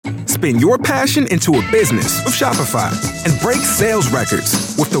Spin your passion into a business with Shopify and break sales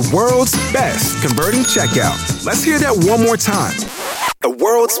records with the world's best converting checkout. Let's hear that one more time. The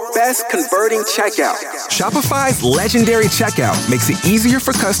world's best converting checkout. Shopify's legendary checkout makes it easier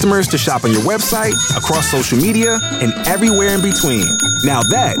for customers to shop on your website, across social media, and everywhere in between. Now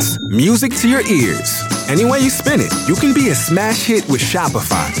that's music to your ears. Any way you spin it, you can be a smash hit with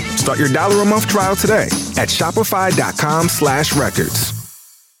Shopify. Start your $1 a month trial today at shopify.com/records.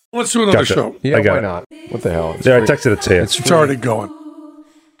 Let's do another show. Yeah, I got why it. not? What the hell? Yeah, I texted it to you. It's already going.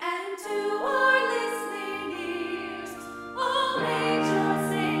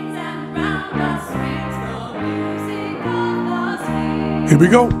 Here we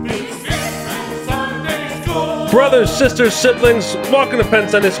go. Brothers, sisters, siblings, welcome to Penn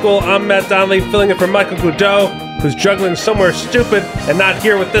Sunday School. I'm Matt Donnelly, filling in for Michael Goudot, who's juggling somewhere stupid and not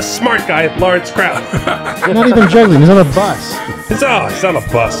here with this smart guy, Lawrence Krauss. Not even juggling, he's on a bus. He's on a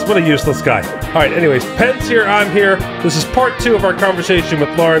bus. What a useless guy. All right, anyways, Penn's here, I'm here. This is part 2 of our conversation with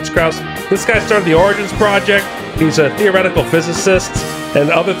Lawrence Krauss. This guy started the Origins Project. He's a theoretical physicist and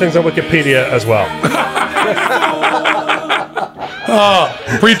other things on Wikipedia as well.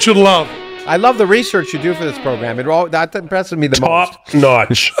 Preach and love. I love the research you do for this program. That impresses me the most. Top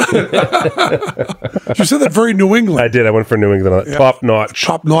notch. You said that very New England. I did. I went for New England. Yeah. Top notch.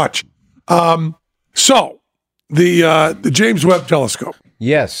 Top notch. So, the James Webb Telescope.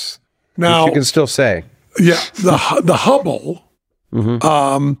 Yes. Now, which you can still say. Yeah, the Hubble.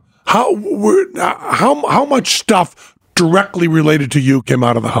 Mm-hmm. How much stuff directly related to you came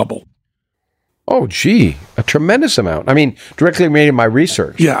out of the Hubble? Oh, gee, a tremendous amount. I mean, directly made in my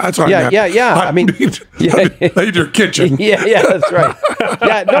research. Yeah, that's right. Yeah. I mean, your kitchen. Yeah, that's right.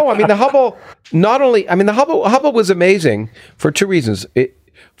 Yeah, no, I mean, the Hubble, Hubble was amazing for 2 reasons.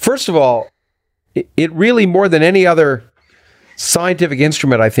 First of all, it really, more than any other scientific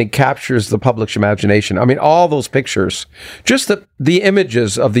instrument, I think, captures the public's imagination. I mean, all those pictures, just the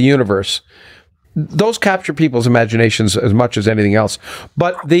images of the universe, those capture people's imaginations as much as anything else.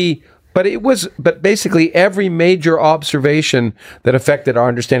 But basically every major observation that affected our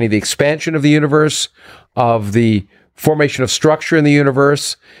understanding of the expansion of the universe, of the formation of structure in the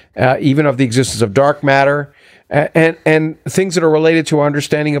universe, even of the existence of dark matter, and things that are related to our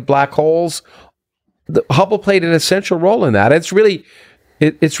understanding of black holes, the Hubble played an essential role in that. It's really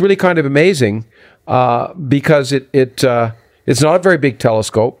kind of amazing because it's not a very big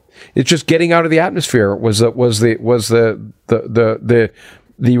telescope. It's just getting out of the atmosphere was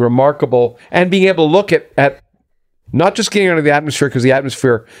the remarkable, and being able to look at not just getting out of the atmosphere, because the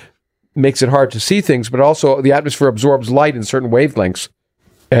atmosphere makes it hard to see things, but also the atmosphere absorbs light in certain wavelengths,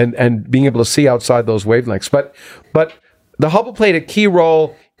 and being able to see outside those wavelengths. But the Hubble played a key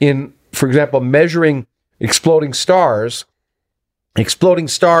role in, for example, measuring exploding stars. Exploding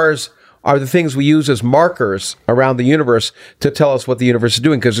stars are the things we use as markers around the universe to tell us what the universe is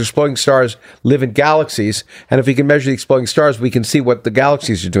doing, because exploding stars live in galaxies, and if we can measure the exploding stars, we can see what the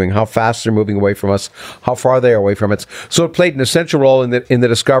galaxies are doing, how fast they're moving away from us, how far they are away from us. So it played an essential role in the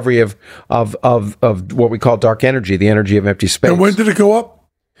discovery of what we call dark energy, the energy of empty space. And when did it go up?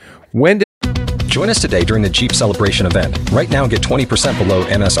 Join us today during the Jeep Celebration event. Right now, get 20% below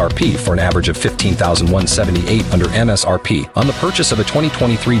MSRP for an average of $15,178 under MSRP on the purchase of a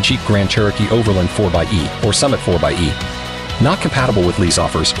 2023 Jeep Grand Cherokee Overland 4xE or Summit 4xE. Not compatible with lease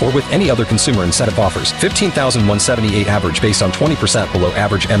offers or with any other consumer incentive offers. $15,178 average based on 20% below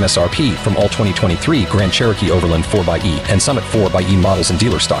average MSRP from all 2023 Grand Cherokee Overland 4xE and Summit 4xE models in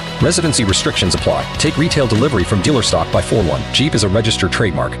dealer stock. Residency restrictions apply. Take retail delivery from dealer stock by 4/1. Jeep is a registered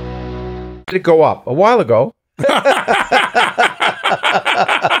trademark. Did it go up? A while ago. It's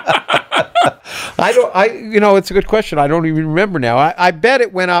a good question. I don't even remember now. I bet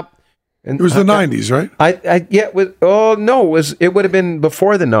it went up. It was the 90s, right? It would have been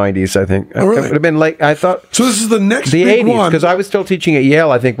before the 90s, I think. Oh, really? It would have been like, I thought. So this is the next the big 80s, one. because I was still teaching at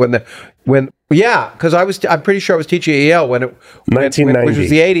Yale, I think, because I'm pretty sure I was teaching at Yale when 1990. which was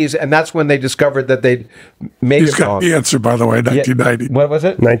the 80s, and that's when they discovered that they'd made He's it got wrong. the answer, by the way, 1990. What was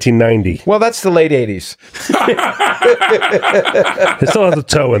it? 1990. Well, that's the late 80s. It still has a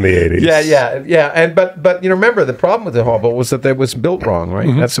toe in the 80s. Yeah. But remember, the problem with the Hubble was that it was built wrong, right?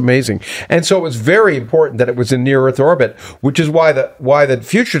 Mm-hmm. That's amazing. And so it was very important that it was in near Earth orbit, which is why the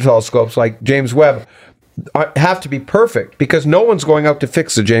future telescopes like James Webb have to be perfect, because no one's going out to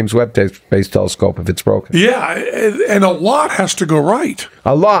fix the James Webb Space Telescope if it's broken. Yeah, and a lot has to go right.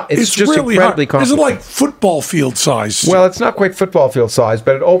 A lot. It's just really incredibly hard. Is it complicated. like football field size? Well, it's not quite football field size,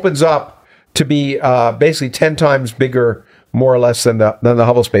 but it opens up to be basically 10 times bigger, more or less, than the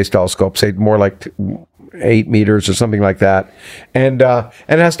Hubble Space Telescope. Say more like 8 meters or something like that, and it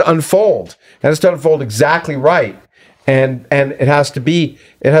has to unfold. It has to unfold exactly right, and it has to do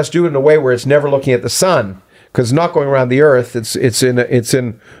it in a way where it's never looking at the sun, because it's not going around the Earth. It's in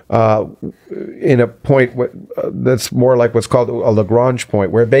a point that's more like what's called a Lagrange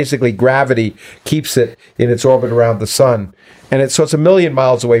point, where basically gravity keeps it in its orbit around the sun, and it's 1 million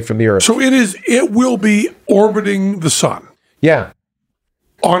miles away from the Earth. So it will be orbiting the sun. Yeah,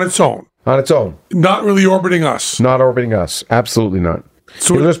 on its own. On its own. Not really orbiting us. Not orbiting us. Absolutely not.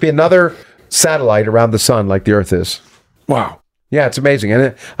 So it'll just be another satellite around the sun like the Earth is. Wow. Yeah, it's amazing.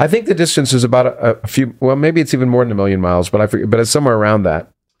 And I think the distance is about a few, well, maybe it's even more than 1 million miles, but I forget, but it's somewhere around that.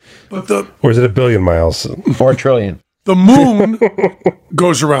 Or is it 1 billion miles? Or a trillion. The moon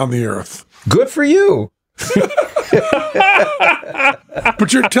goes around the Earth. Good for you.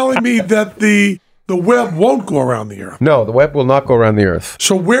 But you're telling me that the web won't go around the Earth. No, the web will not go around the Earth.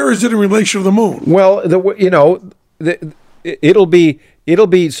 So where is it in relation to the moon? Well, it'll be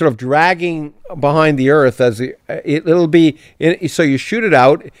sort of dragging behind the Earth it'll be. So you shoot it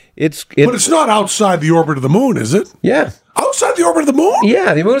out. But it's not outside the orbit of the moon, is it? Yeah, outside the orbit of the moon.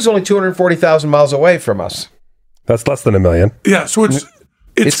 Yeah, the moon is only 240,000 miles away from us. That's less than 1 million. Yeah, so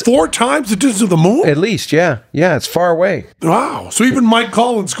it's 4 times the distance of the moon? At least, yeah. Yeah, it's far away. Wow. So even Mike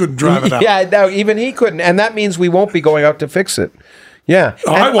Collins couldn't drive it out. Yeah, no, even he couldn't. And that means we won't be going out to fix it. Yeah.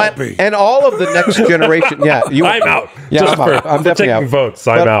 I won't be. And all of the next generation. Yeah. I'm out. Yeah, Just I'm definitely taking out. votes.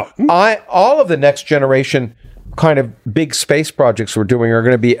 I'm out. All of the next generation kind of big space projects we're doing are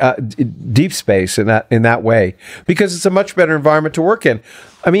going to be deep space in that way, because it's a much better environment to work in.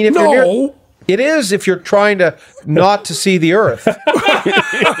 I mean, it is if you're trying to not to see the Earth.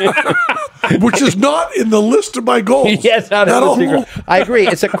 Which is not in the list of my goals. Yes, not in the secret. I agree.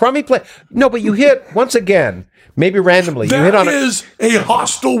 It's a crummy place. No, but you hit, once again, maybe randomly. That is a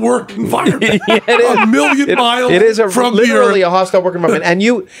hostile work environment. Yeah, it is. 1 million miles it is from literally the Earth. a hostile work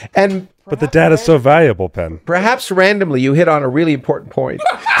environment. But the data is so valuable, Penn. Perhaps randomly you hit on a really important point.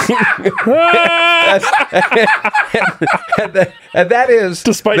 and that is...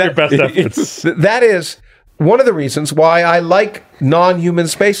 Despite your best efforts. That is one of the reasons why I like non-human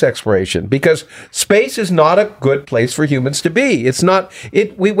space exploration, because space is not a good place for humans to be. It's not...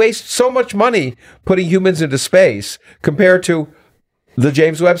 We waste so much money putting humans into space compared to the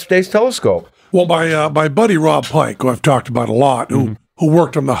James Webb Space Telescope. Well, my buddy Rob Pike, who I've talked about a lot, who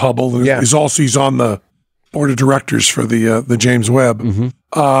worked on the Hubble and he's on the board of directors for the James Webb.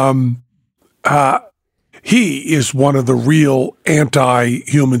 He is one of the real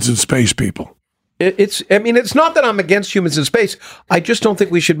anti-humans in space people. It's not that I'm against humans in space. I just don't think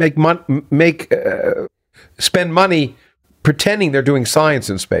we should spend money pretending they're doing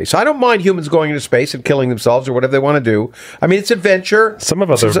science in space. I don't mind humans going into space and killing themselves or whatever they want to do. I mean, it's adventure. Some of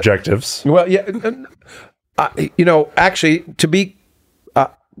other objectives. Well, yeah. Actually, to be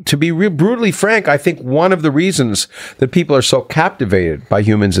brutally frank, I think one of the reasons that people are so captivated by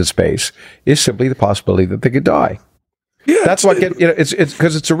humans in space is simply the possibility that they could die. Yeah, that's what it's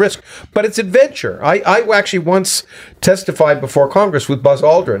because it's a risk, but it's adventure. I actually once testified before Congress with Buzz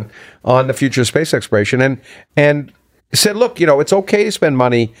Aldrin on the future of space exploration, and said, look, it's okay to spend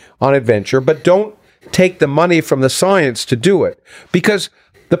money on adventure, but don't take the money from the science to do it, because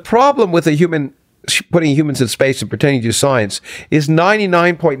the problem with putting humans in space and pretending to do science is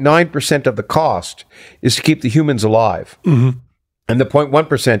 99.9% of the cost is to keep the humans alive. Mm-hmm. And the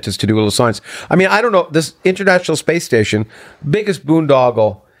 0.1% is to do a little science. I mean, I don't know, this International Space Station, biggest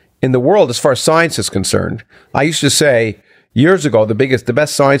boondoggle in the world as far as science is concerned. I used to say years ago, the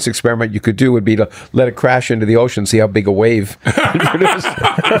best science experiment you could do would be to let it crash into the ocean, see how big a wave it produced.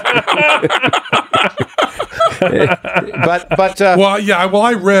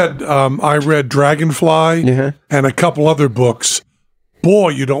 I read Dragonfly and a couple other books.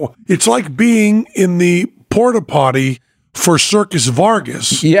 Boy, it's like being in the porta potty for Circus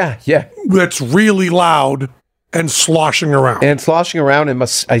Vargas. Yeah. That's really loud and sloshing around. And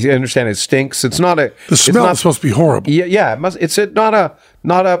I understand it stinks. The smell is supposed to be horrible. Yeah. It's not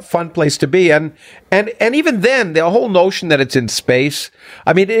a fun place to be. And even then, the whole notion that it's in space,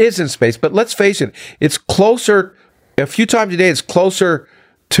 I mean, it is in space, but let's face it, it's closer, a few times a day, it's closer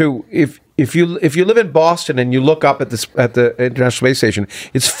to, if you live in Boston and you look up at the International Space Station,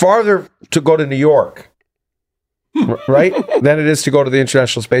 it's farther to go to New York, right, than it is to go to the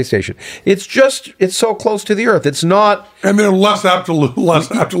International Space Station. It's so close to the Earth. It's not, and they're less apt to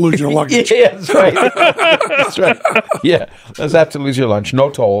lose your luggage. Yeah, that's right. That's right. Yeah, less apt to lose your lunch. No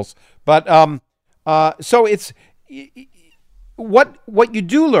tolls. But so it's what you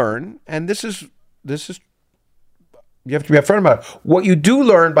do learn, and this is You have to be upfront about it. What you do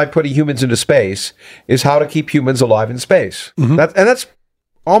learn by putting humans into space is how to keep humans alive in space. That's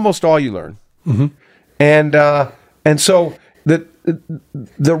almost all you learn. And so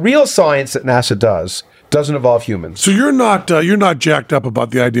the real science that NASA doesn't involve humans. So you're not jacked up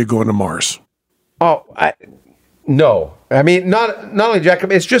about the idea of going to Mars. Oh, no. I mean, not only jacked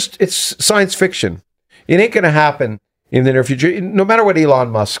up. It's science fiction. It ain't going to happen in the near future. No matter what Elon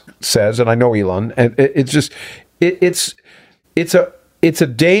Musk says, and I know Elon, and it's a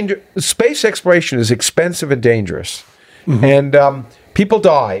danger. Space exploration is expensive and dangerous, and people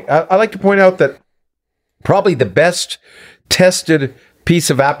die. I like to point out that probably the best tested piece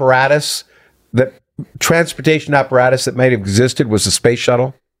of apparatus, that transportation apparatus that might have existed, was the space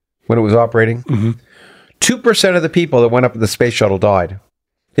shuttle when it was operating. 2% of the people that went up in the space shuttle died.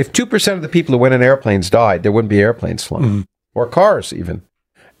 If 2% of the people who went in airplanes died, there wouldn't be airplanes flying or cars even.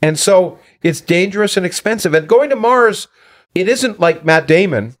 And so it's dangerous and expensive. And going to Mars, it isn't like Matt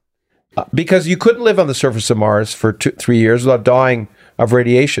Damon, because you couldn't live on the surface of Mars for 3 years without dying of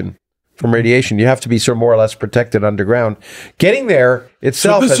radiation. From radiation, you have to be sort of more or less protected underground. Getting there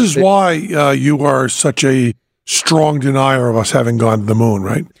itself. So this is why you are such a strong denier of us having gone to the moon,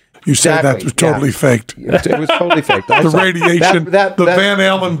 right? You said that was totally faked. It was totally faked. The radiation, the Van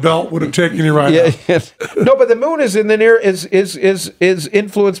Allen belt would have taken you right out. Yes. No, but the moon is in the near is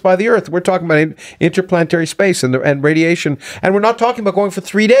influenced by the Earth. We're talking about interplanetary space and radiation, and we're not talking about going for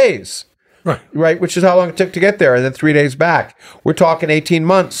 3 days, right? Which is how long it took to get there, and then 3 days back. We're talking 18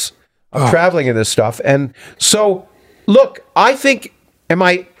 months of traveling in this stuff, and so look, I think, am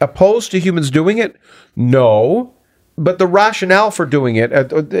I opposed to humans doing it? No. But the rationale for doing it,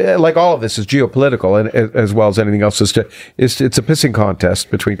 like all of this, is geopolitical, and as well as anything else, it's a pissing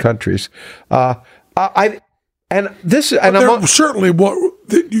contest between countries. Certainly what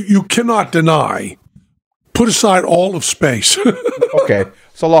you cannot deny. Put aside all of space. Okay,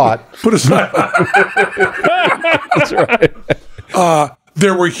 it's a lot. Put aside. That's right.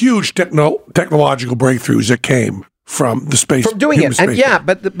 There were huge technological breakthroughs that came from the space, from doing it, and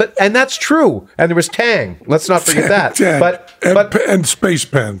but that's true. And there was Tang. Let's not forget that. And space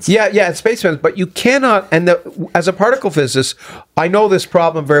pens. And space pens. But you cannot. And as a particle physicist, I know this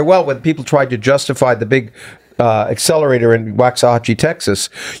problem very well. When people tried to justify the big accelerator in Waxahachie, Texas,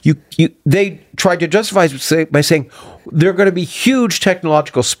 they tried to justify it by saying there are going to be huge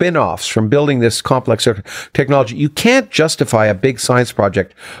technological spin-offs from building this complex technology. You can't justify a big science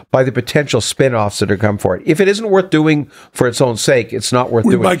project by the potential spin-offs that are come for it. If it isn't worth doing for its own sake, it's not worth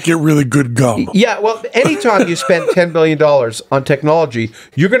doing. We might get really good gum. Yeah, well, anytime you spend $10 billion on technology,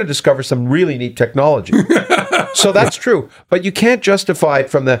 you're going to discover some really neat technology. So that's true. But you can't justify it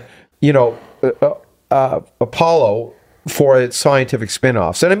from the, Apollo for its scientific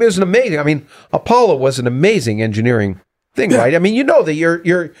spin-offs. And I mean, it was Apollo was an amazing engineering thing, right? I mean, you know that your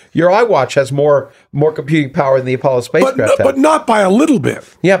iWatch has more computing power than the Apollo spacecraft had. But not by a little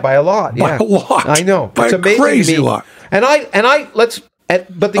bit. Yeah, by a lot. By a lot. I know. By it's a amazing crazy to me. lot.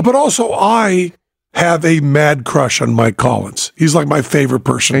 But also I have a mad crush on Mike Collins. He's like my favorite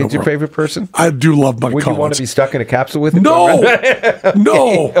person in the world. He's your favorite person? I do love Mike Collins. Would you want to be stuck in a capsule with him? No.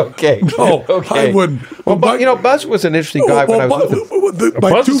 Okay. No. I wouldn't. Well, Buzz was an interesting guy when I was with him.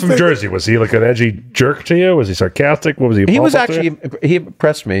 Buzz was from Jersey. Was he like an edgy jerk to you? Was he sarcastic? What was he? He was actually, he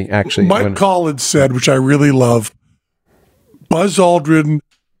impressed me, actually. Mike Collins said, which I really love, Buzz Aldrin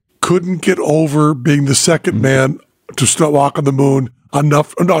couldn't get over being the second man to start walk on the moon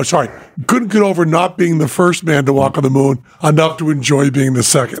couldn't get over not being the first man to walk on the moon enough to enjoy being the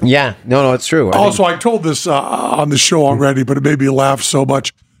second. Yeah, no, it's true. I told this on the show already, but it made me laugh so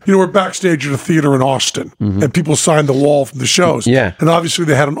much. We're backstage at a theater in Austin, and people signed the wall from the shows. Yeah. And obviously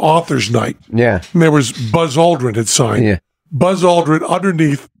they had an author's night. Yeah. And there was Buzz Aldrin had signed. Yeah. Buzz Aldrin,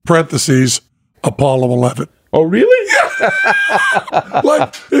 underneath parentheses, Apollo 11. Oh, really?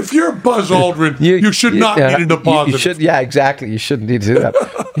 Like, if you're Buzz Aldrin, you should not need an deposit. You should, exactly. You shouldn't need to do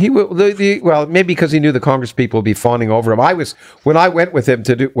that. Well, maybe because he knew the Congress people would be fawning over him. When I went with him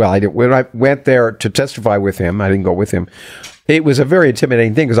when I went there to testify with him, I didn't go with him. It was a very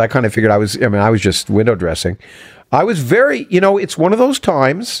intimidating thing because I kind of figured I was just window dressing. I was very, it's one of those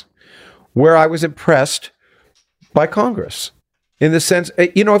times where I was impressed by Congress. In the sense,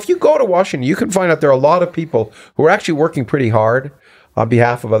 if you go to Washington, you can find out there are a lot of people who are actually working pretty hard on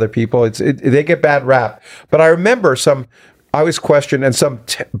behalf of other people. They get bad rap. But I remember I was questioned, and some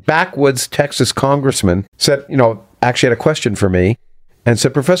backwoods Texas congressman said, actually had a question for me, and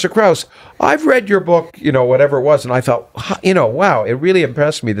said, Professor Krauss, I've read your book, whatever it was, and I thought, wow, it really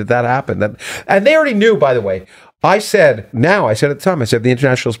impressed me that happened. And they already knew, by the way. I said at the time, the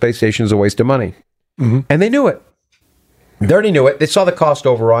International Space Station is a waste of money. Mm-hmm. And they knew it. They already knew it. They saw the cost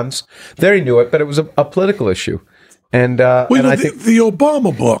overruns. They already knew it, but it was a political issue. And, I think the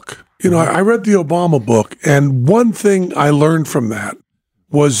Obama book, I read the Obama book, and one thing I learned from that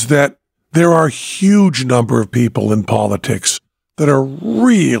was that there are a huge number of people in politics that are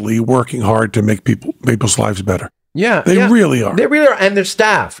really working hard to make people's lives better. Yeah, they really are. They really are, and their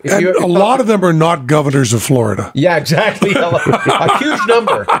staff. And a lot of them are not governors of Florida. Yeah, exactly. A huge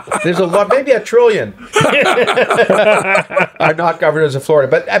number. There's a lot, maybe 1 trillion, are not governors of Florida.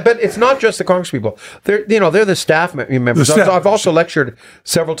 But it's not just the Congress people. They're the staff members. I've also lectured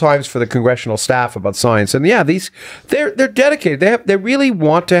several times for the congressional staff about science, and they're dedicated. They really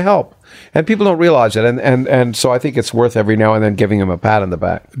want to help. And people don't realize it, and so I think it's worth every now and then giving them a pat on the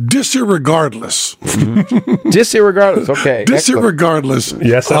back. Disregardless. Disregardless. Okay. Disregardless.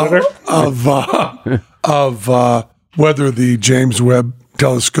 Yes, Senator. Of whether the James Webb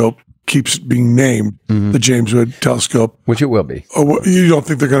Telescope keeps being named the James Webb Telescope, which it will be. You don't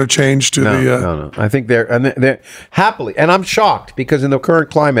think they're going to change to No. I think they're happily, and I'm shocked because in the current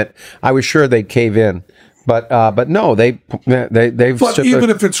climate, I was sure they'd cave in. But no, they've. But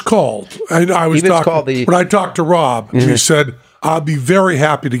even if it's called, when I talked to Rob, he said, "I'll be very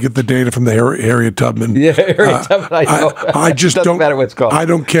happy to get the data from the Harriet Tubman." Yeah, Harriet Tubman. I know. I just doesn't matter what it's called. I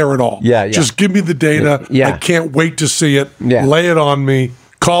don't care at all. Yeah. Just give me the data. Yeah. I can't wait to see it. Yeah. Lay it on me.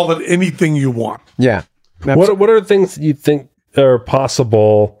 Call it anything you want. Yeah. What are the things that you think are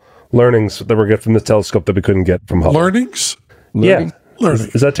possible learnings that we're getting from this telescope that we couldn't get from Hubble? Learnings? Yeah.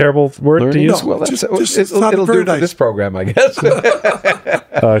 Learning. Is that a terrible word to use? No, Well, not it'll very do for this program, I guess.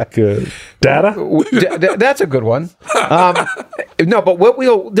 Good. Data? That's a good one. No, but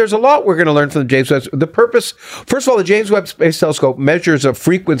there's a lot we're going to learn from the James Webb. The purpose, first of all, the James Webb Space Telescope measures a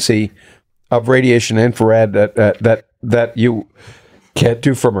frequency of radiation infrared that you can't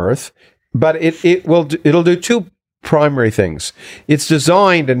do from Earth, but it'll do two primary things. It's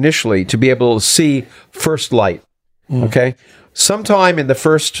designed initially to be able to see first light. Okay. Sometime in the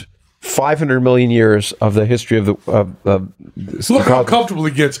first 500 million years of the history of look how comfortable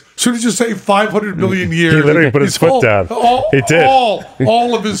he gets. As soon as you say 500 million years, he literally put his foot down. He did.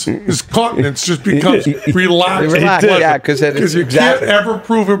 All of his continence just becomes relaxed. Yeah, because you can't ever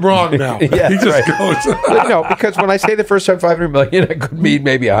prove him wrong now. Yeah, he just goes. No, because when I say the first time 500 million, I could mean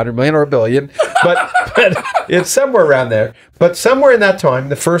maybe 100 million or a billion, but it's somewhere around there. But somewhere in that time,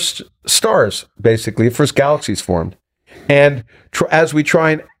 the first stars, basically, the first galaxies formed. And as we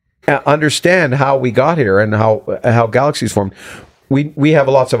try and understand how we got here and how galaxies formed, we have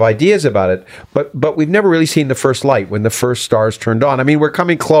lots of ideas about it, but we've never really seen the first light when the first stars turned on. I mean, we're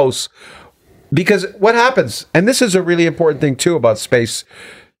coming close because what happens, and this is a really important thing too about space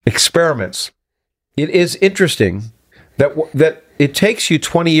experiments. It is interesting that it takes you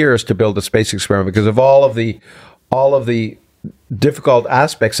 20 years to build a space experiment because of all of the difficult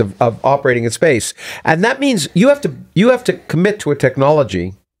aspects of operating in space. And that means you have to commit to a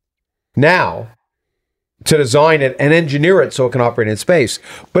technology now to design it and engineer it so it can operate in space.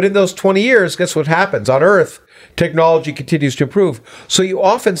 But in those 20 years, guess what happens? On Earth, technology continues to improve. So you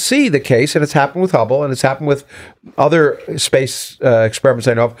often see the case, and it's happened with Hubble, and it's happened with other space experiments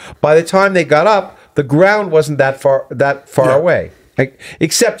I know of. By the time they got up, the ground wasn't that far away.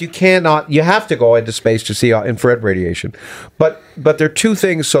 Except you have to go into space to see infrared radiation. But there are two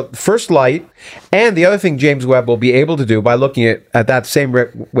things. So first light, and the other thing James Webb will be able to do by looking at that same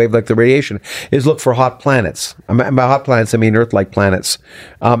wavelength of radiation is look for hot planets. By hot planets, I mean Earth-like planets.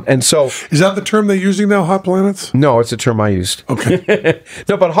 And so... Is that the term they're using now, hot planets? No, it's a term I used. Okay.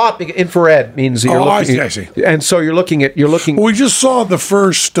 No, but hot, infrared means you're looking... I see. And so you're looking... Well, we just saw the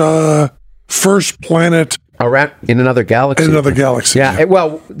first planet... around in another galaxy. Yeah.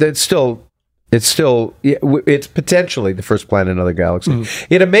 It's potentially the first planet in another galaxy.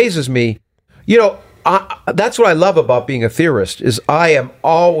 It amazes me. That's what I love about being a theorist is I am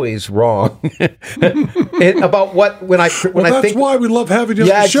always wrong about when I think. That's why we love having you on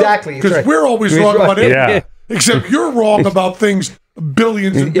the show. Exactly. Because we're always wrong about it. Yeah. Except you're wrong about things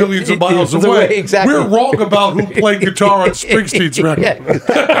billions and billions of miles away. Exactly. We're wrong about who played guitar on Springsteen's record.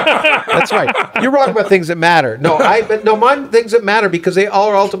 That's right. You're wrong about things that matter. Mine things that matter because they all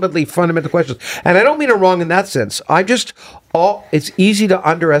are ultimately fundamental questions. And I don't mean I'm wrong in that sense. It's easy to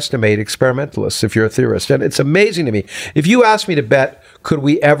underestimate experimentalists if you're a theorist. And it's amazing to me. If you asked me to bet, could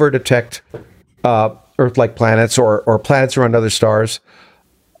we ever detect Earth-like planets or planets around other stars?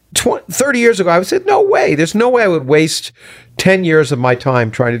 30 years ago, I would say, no way. There's no way I would waste 10 years of my time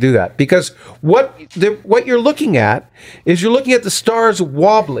trying to do that. Because what you're looking at is you're looking at the stars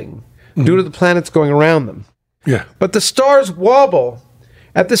wobbling due to the planets going around them. Yeah. But the stars wobble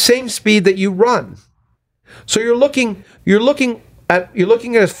at the same speed that you run. So you're looking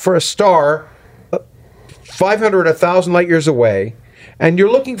at for a star 500, 1,000 light years away, and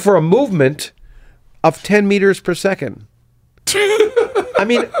you're looking for a movement of 10 meters per second. I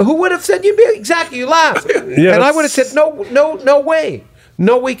mean, who would have said exactly? You laughed, and I would have said, no way.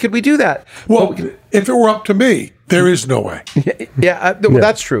 No way could we do that. Well, if it were up to me, there is no way. Yeah,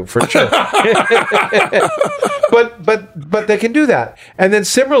 that's true for sure. but they can do that. And then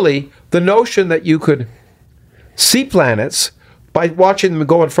similarly, the notion that you could see planets by watching them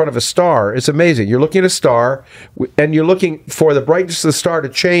go in front of a star is amazing. You're looking at a star, and you're looking for the brightness of the star to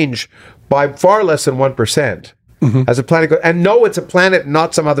change by far less than 1%. As a planet goes, and no, it's a planet,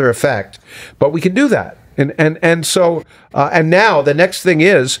 not some other effect. But we can do that. And so now the next thing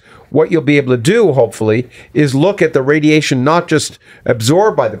is what you'll be able to do, hopefully, is look at the radiation not just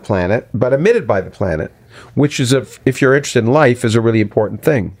absorbed by the planet, but emitted by the planet, which is, if you're interested in life, is a really important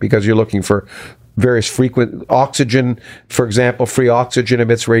thing because you're looking for various frequent oxygen, for example. Free oxygen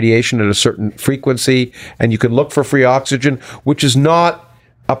emits radiation at a certain frequency, and you can look for free oxygen, which is not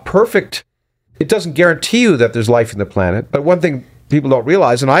a perfect. It doesn't guarantee you that there's life in the planet, but one thing people don't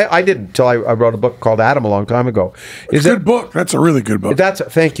realize, and I didn't until I wrote a book called Adam a long time ago. It's a good book. That's a really good book.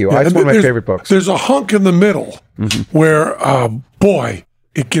 Thank you. It's one of my favorite books. There's a hunk in the middle where, boy,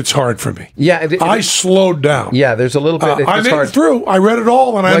 it gets hard for me. Yeah, I slowed down. Yeah, there's a little bit. I made it through. I read it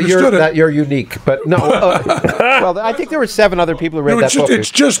all, and I understood it. You're unique, but no. Well, I think there were 7 other people who read that book.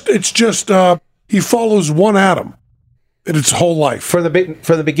 It's just he follows one atom in its whole life from the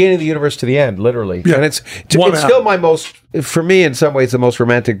beginning of the universe to the end, literally. Yeah, and it's still my most, for me, in some ways, the most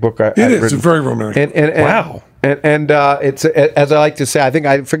romantic book I've written. It's very romantic. And wow. And it's, as I like to say,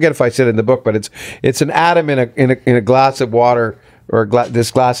 I forget if I said it in the book, but it's an atom in a glass of water, or this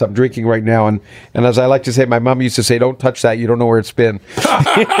glass I'm drinking right now, and as I like to say, my mom used to say, "Don't touch that. You don't know where it's been."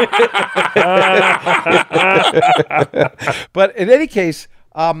 But in any case,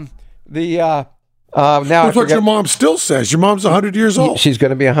 now that's what your mom still says. Your mom's 100 years old. She's going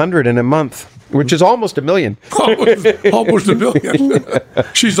to be 100 in a month, which is almost 1 million. almost 1 million.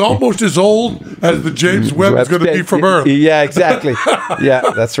 She's almost as old as the James Webb is going to be from Earth. Yeah, exactly.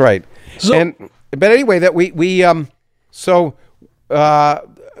 Yeah, that's right. But anyway, that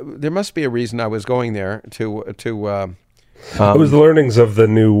there must be a reason I was going there to. It was the learnings of the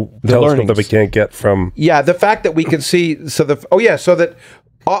new telescope that we can't get from. Yeah, the fact that we can see.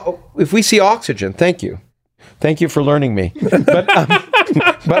 If we see oxygen, thank you for learning me.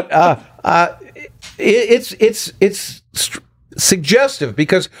 It's suggestive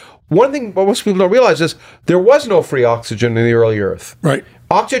because one thing most people don't realize is there was no free oxygen in the early Earth. Right.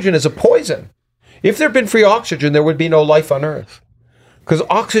 Oxygen is a poison. If there had been free oxygen, there would be no life on Earth. Because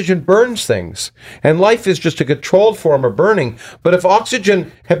oxygen burns things, and life is just a controlled form of burning. But if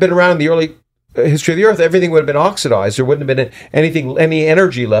oxygen had been around in the early history of the Earth, everything would have been oxidized. There wouldn't have been any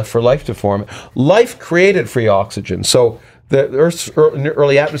energy left for life to form. Life created free oxygen, so the Earth's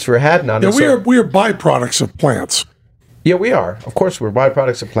early atmosphere had none. Yeah, we are byproducts of plants. Yeah, we are. Of course, we're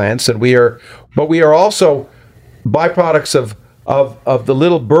byproducts of plants, but we are also byproducts of the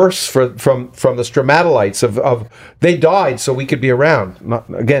little bursts from the stromatolites of they died so we could be around.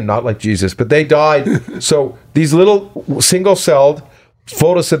 Not like Jesus, but they died so these little single-celled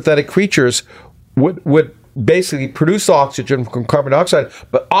photosynthetic creatures would basically produce oxygen from carbon dioxide,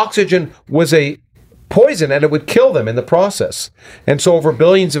 but oxygen was a poison and it would kill them in the process. And so over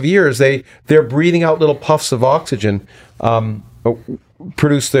billions of years, they're breathing out little puffs of oxygen,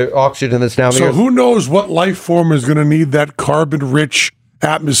 produce the oxygen that's now. So who knows what life form is going to need that carbon-rich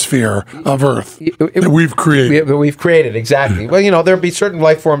atmosphere of Earth that we've created. Exactly. Well, there'll be certain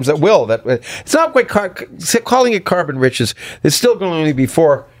life forms that will. It's not quite calling it carbon-rich it's still going to only be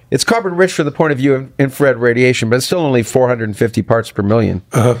it's carbon-rich from the point of view of infrared radiation, but it's still only 450 parts per million.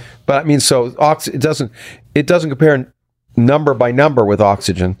 Uh-huh. But I mean, so it doesn't compare number by number with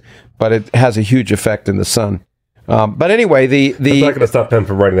oxygen, but it has a huge effect in the sun. But anyway, I'm not going to stop him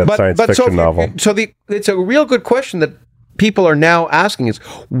from writing that science fiction novel. So it's a real good question that people are now asking is,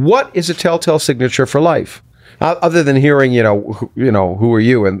 what is a telltale signature for life? Other than hearing, who are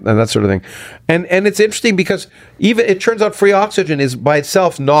you and that sort of thing. And it's interesting because even it turns out free oxygen is by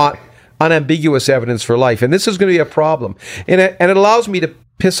itself not unambiguous evidence for life. And this is going to be a problem. And it allows me to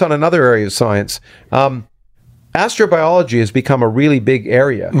piss on another area of science. Astrobiology has become a really big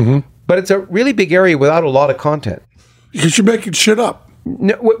area. Mm-hmm. But it's a really big area without a lot of content. Because you're making shit up.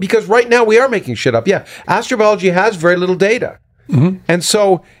 No, because right now we are making shit up. Yeah, astrobiology has very little data, and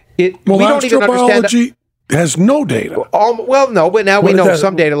so we don't even understand. Astrobiology has no data. But now we know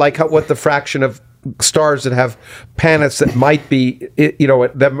some data, like what the fraction of stars that have planets that might be,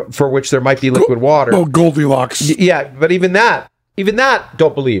 for which there might be liquid water. Oh, Goldilocks. Yeah, but even that,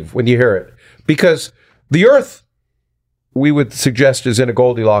 don't believe when you hear it, because the Earth, we would suggest, is in a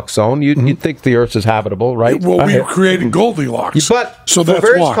Goldilocks zone. You'd think the Earth is habitable, right? Well, we created Goldilocks. But so for that's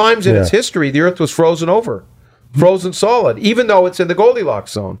various why. times in its history, the Earth was frozen over. Frozen solid, even though it's in the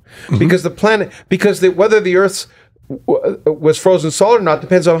Goldilocks zone, because whether the Earth was frozen solid or not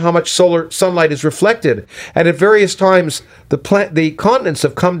depends on how much solar sunlight is reflected. And at various times, the continents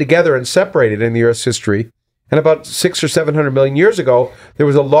have come together and separated in the Earth's history. And about 600 or 700 million years ago, there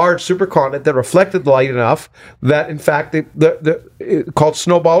was a large supercontinent that reflected light enough that, in fact, called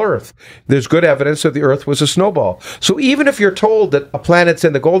Snowball Earth. There's good evidence that the Earth was a snowball. So even if you're told that a planet's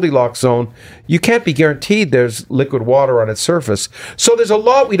in the Goldilocks zone, you can't be guaranteed there's liquid water on its surface. So there's a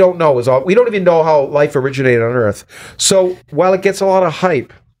lot we don't know. We don't even know how life originated on Earth. So while it gets a lot of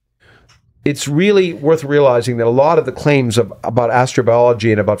hype, it's really worth realizing that a lot of the claims about astrobiology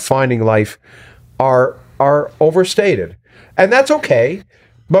and about finding life are overstated. And that's okay,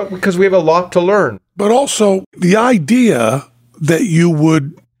 but because we have a lot to learn. But also the idea that you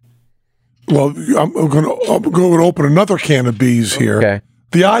would, well, I'm going to open another can of bees here. Okay.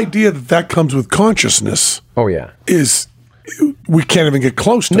 The idea that comes with consciousness. Oh, yeah. Is we can't even get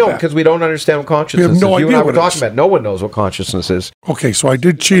close to that. No, because we don't understand what consciousness is. We have no you idea and I were what it talking is. about. No one knows what consciousness is. Okay, so I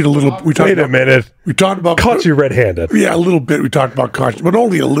did cheat a little. Wait a minute. We talked about Caught you red-handed. Yeah, a little bit. We talked about consciousness, but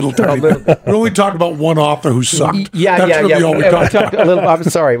only a little tiny bit. We only talked about one author who sucked. Yeah. All we talked about. A little, I'm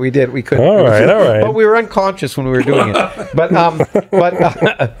sorry, we did. We couldn't. All right. But we were unconscious when we were doing it.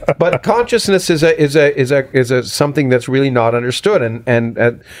 But consciousness is something that's really not understood.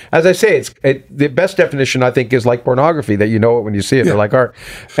 And as I say, the best definition I think is like pornography, that you know it when you see it. Yeah. They're like art.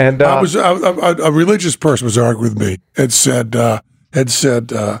 And a religious person was arguing with me and said,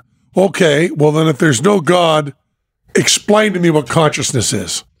 okay, well then if there's no God, explain to me what consciousness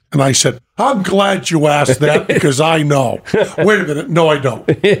is. And I said, I'm glad you asked that because I know. Wait a minute. No, I don't.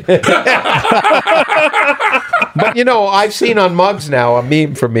 But, I've seen on mugs now a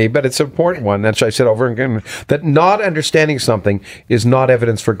meme for me, but it's an important one. That's what I said over and again, that not understanding something is not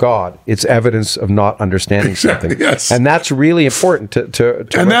evidence for God. It's evidence of not understanding something. Yes. And that's really important to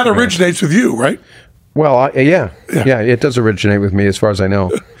And that originates with you, right? Well, yeah, it does originate with me as far as I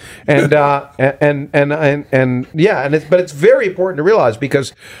know. And but it's very important to realize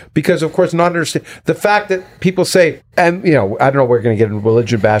because of course not understand the fact that people say, and I don't know, we're going to get into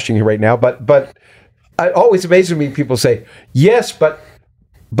religion bashing here right now, but it always amazes me people say, yes, but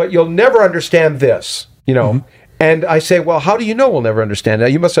you'll never understand this, And I say, well, how do you know we'll never understand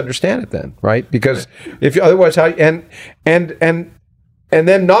that? You must understand it then, right? Because if you, otherwise, how and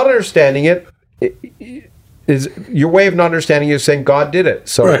then not understanding it is your way of not understanding is saying God did it.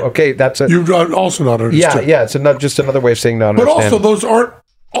 So right. Okay, that's a you've also not understood. Yeah, it's not just another way of saying not but understanding. also those aren't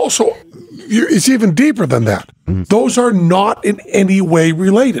also. It's even deeper than that. Mm-hmm. Those are not in any way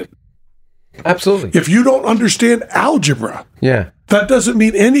related. Absolutely. If you don't understand algebra, that doesn't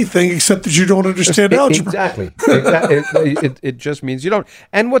mean anything except that you don't understand algebra. Exactly. It just means you don't.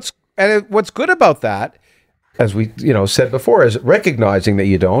 And what's good about that, as we said before, is recognizing that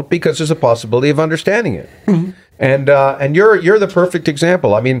you don't, because there's a possibility of understanding it. Mm-hmm. And you're the perfect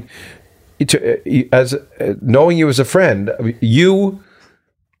example. I mean, as knowing you as a friend, you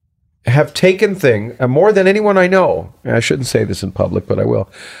have taken more than anyone I know. I shouldn't say this in public, but I will.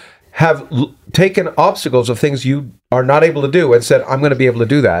 Have taken obstacles of things you are not able to do and said, I'm going to be able to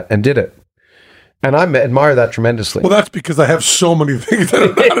do that, and did it. And I admire that tremendously. Well, that's because I have so many things that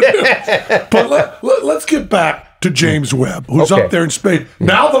I'm not But let's get back to James Webb, who's up there in space.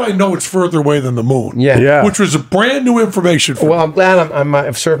 Now that I know it's further away than the moon, which was a brand new information for me. I'm glad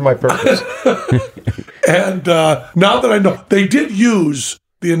I've served my purpose. And now that I know, they did use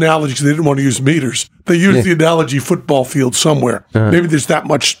the analogy, because they didn't want to use meters. They used the analogy football field somewhere. Maybe there's that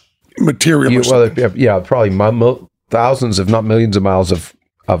much material. Probably thousands, if not millions of miles of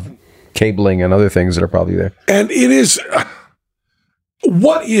cabling and other things that are probably there. And it is,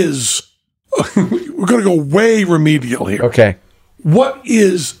 we're going to go way remedial here. Okay. What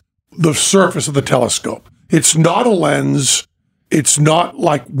is the surface of the telescope? It's not a lens. It's not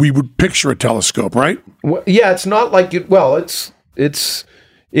like we would picture a telescope, right? Well, yeah, it's not like it. Well, it is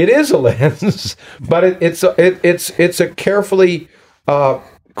a lens, but it's a carefully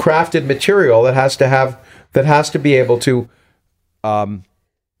crafted material that has to be able to.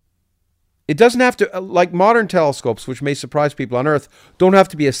 It doesn't have to, like modern telescopes, which may surprise people on Earth, don't have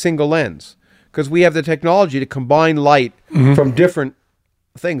to be a single lens, because we have the technology to combine light from different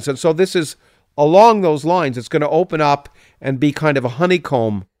things. And so this is along those lines. It's going to open up and be kind of a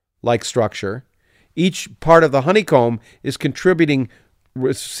honeycomb-like structure. each part of the honeycomb is contributing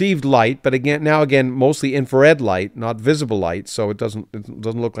received light, but again, mostly infrared light, not visible light, so it doesn't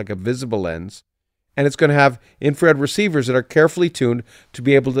look like a visible lens. And it's going to have infrared receivers that are carefully tuned to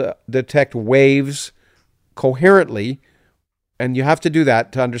be able to detect waves coherently. And you have to do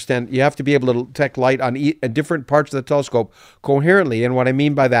that to understand. You have to be able to detect light on different parts of the telescope coherently. And what I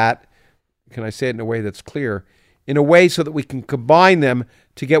mean by that, can I say it in a way that's clear? In a way so that we can combine them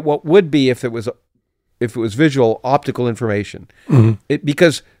to get what would be, if it was visual, optical information. Mm-hmm.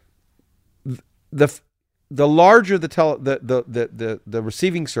 Because the larger the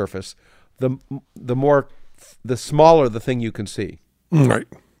receiving surface, the smaller the thing you can see. Right.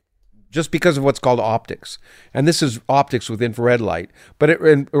 Just because of what's called optics. And this is optics with infrared light. But it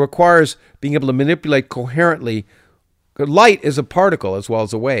requires being able to manipulate coherently. Light is a particle as well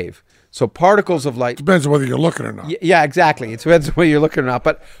as a wave. So particles of light... Depends on whether you're looking or not. Yeah, exactly. It depends on whether you're looking or not.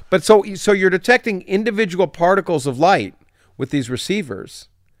 But so you're detecting individual particles of light with these receivers.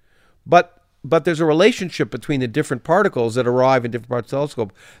 But there's a relationship between the different particles that arrive in different parts of the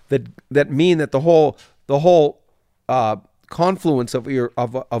telescope that mean that the whole confluence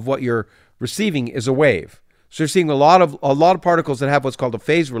of what you're receiving is a wave. So you're seeing a lot of particles that have what's called a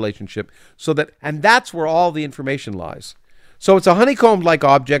phase relationship. And that's where all the information lies. So it's a honeycomb-like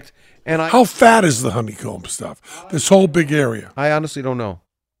object. How fat is the honeycomb stuff? This whole big area. I honestly don't know.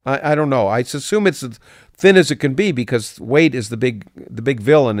 I don't know. I assume it's as thin as it can be because weight is the big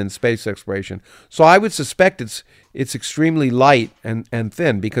villain in space exploration. So I would suspect it's extremely light and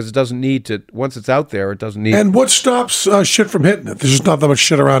thin because it doesn't need to. Once it's out there, it doesn't need. And what stops shit from hitting it? There's just not that much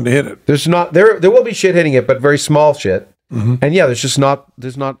shit around to hit it. There's not. There will be shit hitting it, but very small shit. Mm-hmm. And yeah, there's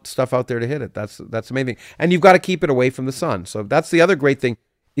not stuff out there to hit it. That's the main thing. And you've got to keep it away from the sun. So that's the other great thing.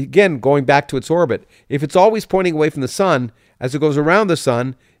 Again, going back to its orbit, if it's always pointing away from the sun, as it goes around the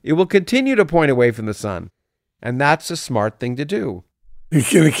sun, it will continue to point away from the sun. And that's a smart thing to do.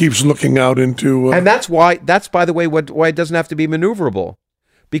 It keeps looking out into... And that's, by the way, why it doesn't have to be maneuverable.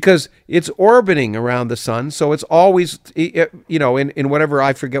 Because it's orbiting around the sun, so it's always, in whatever,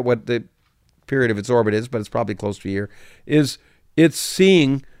 I forget what the period of its orbit is, but it's probably close to a year, it's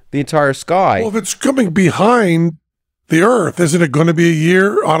seeing the entire sky. Well, if it's coming behind the Earth, isn't it going to be a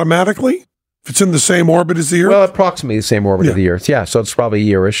year automatically? If it's in the same orbit as the Earth? Well, approximately the same orbit of the Earth. Yeah, so it's probably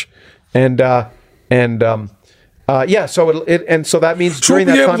a yearish. So that means during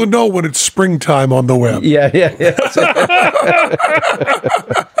that time... we'll be able to know when it's springtime on the web. Yeah.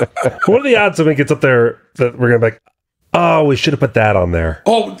 What are the odds when it gets up there that we're going to be like, oh, we should have put that on there?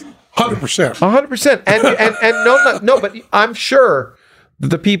 Oh, 100%. 100%. And no, but I'm sure that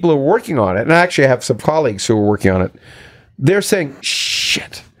the people who are working on it, and I actually have some colleagues who are working on it, they're saying,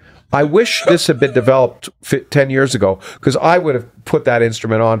 shit, I wish this had been developed 10 years ago because I would have put that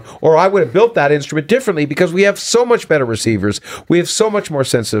instrument on, or I would have built that instrument differently because we have so much better receivers. We have so much more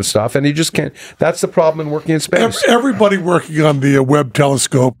sensitive stuff, and you just can't. That's the problem in working in space. Everybody working on the Webb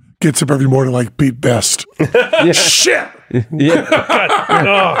telescope gets up every morning like Pete Best. Shit!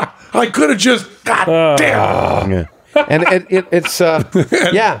 Yeah. I could have just, God damn. Yeah. And it's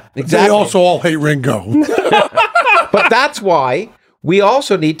yeah, exactly. They also all hate Ringo. But that's why we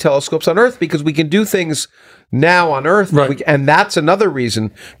also need telescopes on Earth, because we can do things now on Earth. Right. And that's another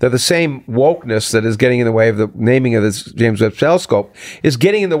reason that the same wokeness that is getting in the way of the naming of this James Webb telescope is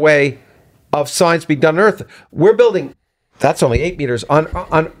getting in the way of science being done on Earth. We're building, that's only 8 meters.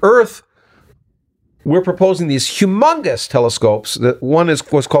 On Earth, we're proposing these humongous telescopes. One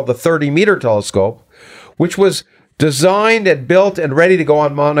was called the 30-meter telescope, which was designed and built and ready to go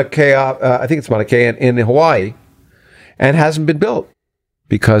on Mauna Kea, I think it's Mauna Kea in Hawaii, and hasn't been built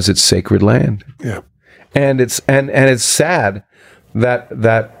because it's sacred land. Yeah, and it's sad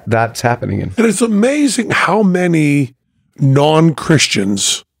that's happening. And it's amazing how many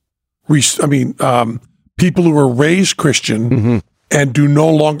non-Christians, people who were raised Christian mm-hmm. and do no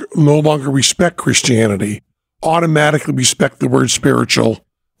longer respect Christianity, automatically respect the word spiritual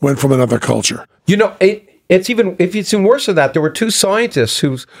when from another culture. It's even worse than that. There were 2 scientists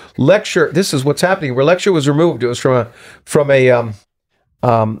whose lecture. This is what's happening. Where lecture was removed. It was from a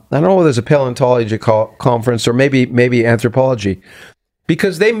I don't know whether there's a paleontology conference or maybe anthropology,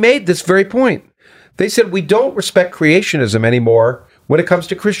 because they made this very point. They said we don't respect creationism anymore when it comes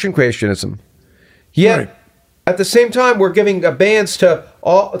to Christian creationism. Yet right. At the same time, we're giving abeyance to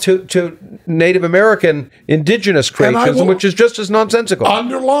Native American indigenous creationism, which is just as nonsensical.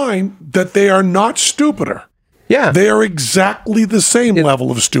 Underline that they are not stupider. Yeah. They are exactly the same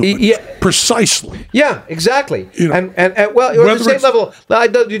level of stupid. Yeah. Precisely. Yeah, exactly. And the same level, I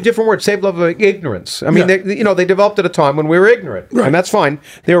do a different word, same level of ignorance. I mean, they developed at a time when we were ignorant, right. And that's fine.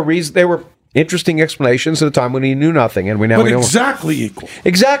 They were interesting explanations at a time when he knew nothing, and we know exactly equal.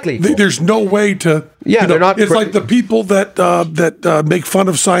 Exactly equal. There's no way to. Yeah, they're not. It's like the people that make fun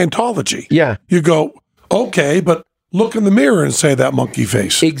of Scientology. Yeah, you go, okay, but look in the mirror and say that monkey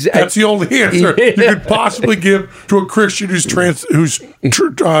face. Exactly. That's the only answer you could possibly give to a Christian who's ripping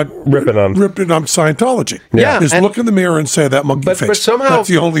on Scientology. Yeah, is look in the mirror and say that monkey face. But somehow that's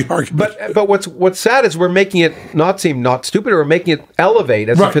the only argument. But what's sad is we're making it not seem not stupid, or we're making it elevate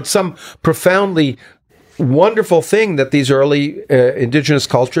as if it's some profoundly wonderful thing that these early indigenous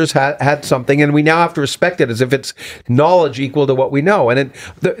cultures had something, and we now have to respect it as if it's knowledge equal to what we know. And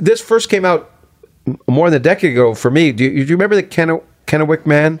this first came out more than a decade ago for me. Do you remember the Kennewick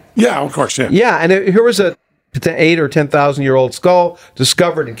Man? Yeah, of course, yeah. Yeah, and here was a 8 or 10,000 year old skull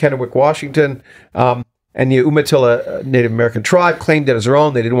discovered in Kennewick, Washington, and the Umatilla Native American tribe claimed it as their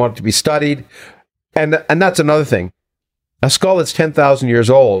own. They didn't want it to be studied, and that's another thing. A skull that's 10,000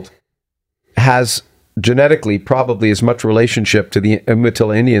 years old has genetically probably as much relationship to the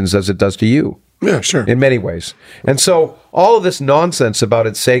Umatilla Indians as it does to you. Yeah, sure. In many ways. And so all of this nonsense about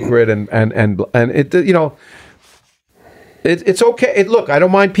it's sacred and it, you know, it's okay. Look, I don't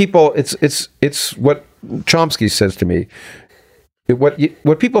mind people. It's what Chomsky says to me.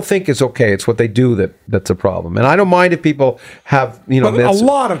 What people think is okay. It's what they do that's a problem. And I don't mind if people have, you know. But a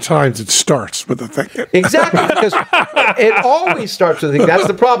lot of times it starts with the thinking. Exactly, because it always starts with the thinking. That's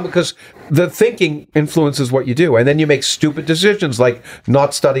the problem, because the thinking influences what you do. And then you make stupid decisions like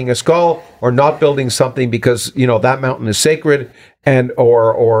not studying a skull or not building something because, you know, that mountain is sacred, and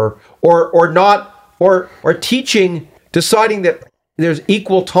or teaching, deciding that there's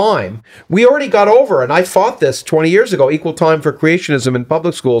equal time. We already got over, and I fought this 20 years ago, equal time for creationism in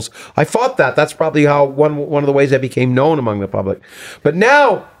public schools. I fought that. That's probably how one of the ways I became known among the public. But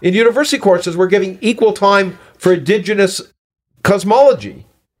now, in university courses, we're giving equal time for indigenous cosmology,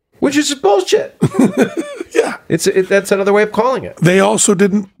 which is bullshit. Yeah. That's another way of calling it. They also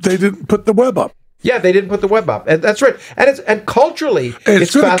didn't put the web up. Yeah, they didn't put the web up, and that's right. And culturally,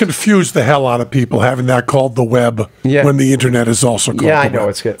 it's going to confuse the hell out of people having that called the web when the internet is also called. Yeah, I the know web.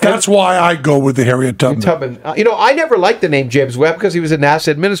 it's good. That's why I go with the Harriet Tubman. You know, I never liked the name James Webb because he was a NASA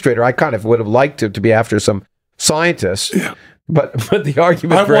administrator. I kind of would have liked to be after some scientist. Yeah. But the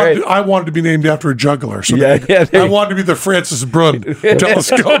argument I wanted to be named after a juggler. So I wanted to be the Francis Brunn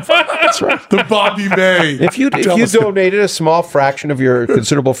telescope. That's right. The Bobby May. If you donated a small fraction of your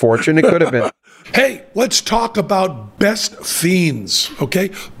considerable fortune, it could have been. Hey, let's talk about Best Fiends,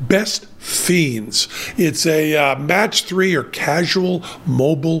 okay? Best Fiends. It's a match 3 or casual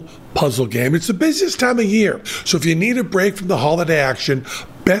mobile puzzle game. It's the busiest time of year. So if you need a break from the holiday action,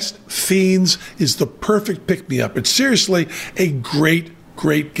 Best Fiends is the perfect pick-me-up. It's seriously a great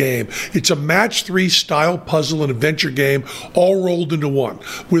game. It's a match 3 style puzzle and adventure game all rolled into one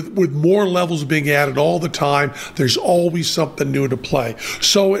with more levels being added all the time. There's always something new to play.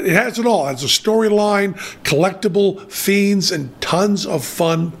 So it has it all. It has a storyline, collectible fiends, and tons of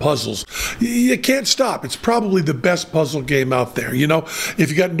fun puzzles. You can't stop. It's probably the best puzzle game out there. You know, if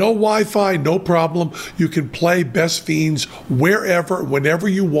you got no Wi-Fi, no problem. You can play Best Fiends wherever, whenever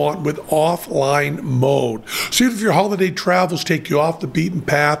you want with offline mode. So even if your holiday travels take you off the beaten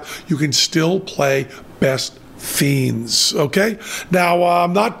path, you can still play Best Fiends, okay? Now,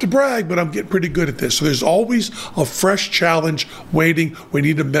 not to brag, but I'm getting pretty good at this. So there's always a fresh challenge waiting. We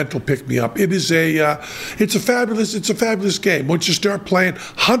need a mental pick-me-up. It's a fabulous game. Once you start playing,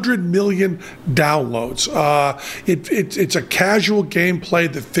 100 million downloads. It's a casual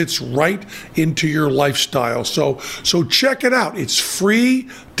gameplay that fits right into your lifestyle. So check it out. It's free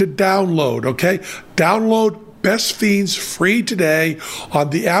to download, okay? Download Best Fiends free today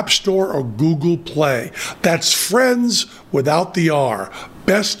on the App Store or Google Play. That's Friends without the R.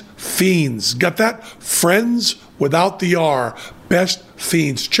 Best Fiends. Got that? Friends without the R. Best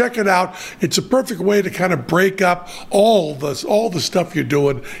Fiends. Check it out. It's a perfect way to kind of break up all the stuff you're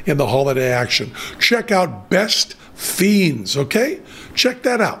doing in the holiday action. Check out Best Fiends, okay? Check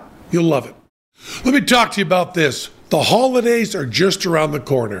that out. You'll love it. Let me talk to you about this. The holidays are just around the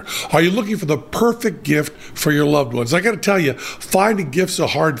corner. Are you looking for the perfect gift for your loved ones? I got to tell you, finding gifts is a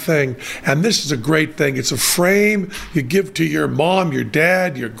hard thing, and this is a great thing. It's a frame you give to your mom, your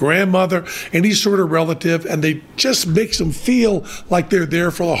dad, your grandmother, any sort of relative, and they just makes them feel like they're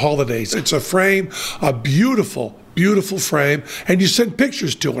there for the holidays. It's a frame, a beautiful beautiful frame, and you send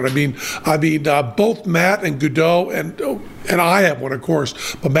pictures to it. I mean, both Matt and Godot, and I have one, of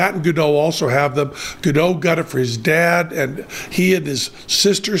course, but Matt and Godot also have them. Godot got it for his dad, and he and his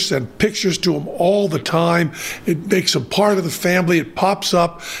sister send pictures to him all the time. It makes him part of the family. It pops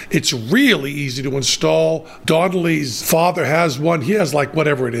up. It's really easy to install. Donnelly's father has one. He has like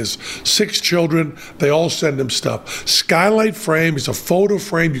whatever it is, 6 children. They all send him stuff. Skylight Frame is a photo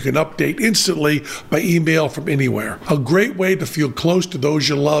frame you can update instantly by email from anywhere. A great way to feel close to those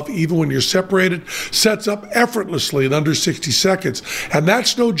you love, even when you're separated. Sets up effortlessly in under 60 seconds. And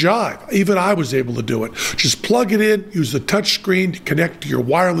that's no jive. Even I was able to do it. Just plug it in, use the touch screen to connect to your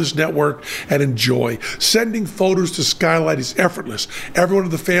wireless network, and enjoy. Sending photos to Skylight is effortless. Everyone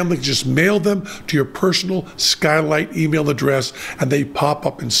in the family can just mail them to your personal Skylight email address, and they pop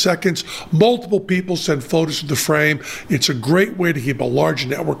up in seconds. Multiple people send photos to the frame. It's a great way to keep a large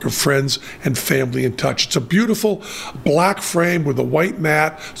network of friends and family in touch. It's a beautiful black frame with a white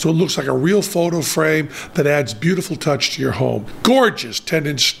mat, so it looks like a real photo frame that adds beautiful touch to your home. Gorgeous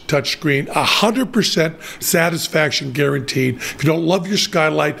 10-inch touchscreen, 100% satisfaction guaranteed. If you don't love your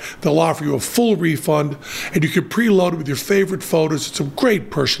Skylight, they'll offer you a full refund, and you can preload it with your favorite photos. It's a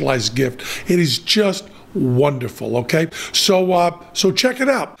great personalized gift. It is just wonderful, okay? So check it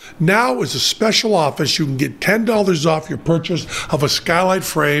out. Now is a special offer. You can get $10 off your purchase of a Skylight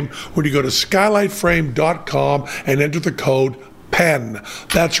frame when you go to skylightframe.com and enter the code PEN.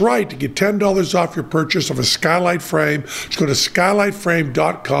 That's right. To get $10 off your purchase of a Skylight frame, just go to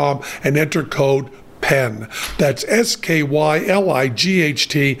skylightframe.com and enter code PEN. That's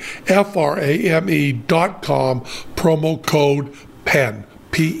SKYLIGHTFRAME.com, promo code PEN.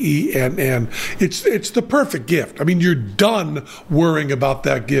 PENN. It's the perfect gift. I mean, you're done worrying about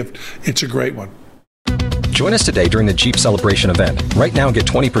that gift. It's a great one. Join us today during the Jeep Celebration event. Right now, get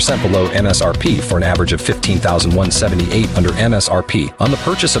 20% below MSRP for an average of $15,178 under MSRP on the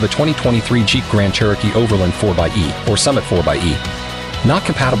purchase of a 2023 Jeep Grand Cherokee Overland 4xE or Summit 4xE. Not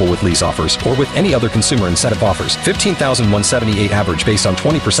compatible with lease offers or with any other consumer incentive offers. $15,178 average based on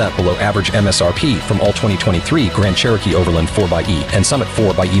 20% below average MSRP from all 2023 Grand Cherokee Overland 4xE and Summit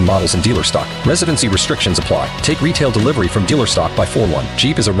 4xE models in dealer stock. Residency restrictions apply. Take retail delivery from dealer stock by 4/1.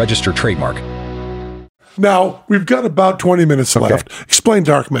 Jeep is a registered trademark. Now, we've got about 20 minutes left. Explain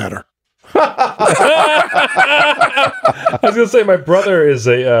dark matter. I was going to say my brother is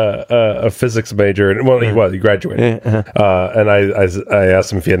a physics major, and he graduated. And I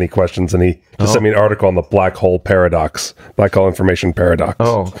asked him if he had any questions, and he just sent me an article on the black hole paradox, black hole information paradox.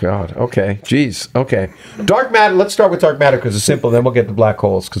 Oh God, okay, jeez, okay. Dark matter. Let's start with dark matter because it's simple. Then we'll get to black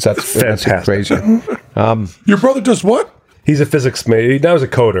holes because that's fantastic. Crazy. Your brother does what? He's a physics major. Now he's a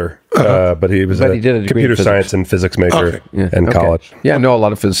coder, but he was a computer science and physics major in college. Yeah, I know a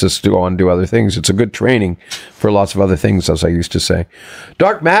lot of physicists go on and do other things. It's a good training for lots of other things, as I used to say.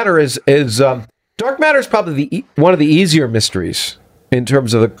 Dark matter is probably one of the easier mysteries in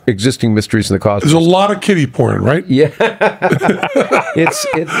terms of the existing mysteries in the cosmos. There's a lot of kiddie porn, right? Yeah,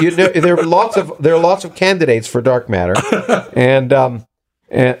 there are lots of candidates for dark matter, and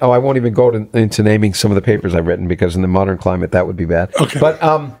I won't even go into naming some of the papers I've written because in the modern climate that would be bad. Okay. But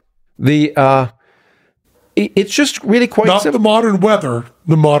it's just really quite not simple. The modern weather,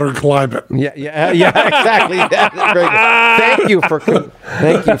 the modern climate. Yeah, exactly. That's very good.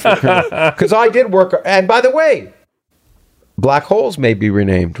 Thank you for because I did work. And by the way, black holes may be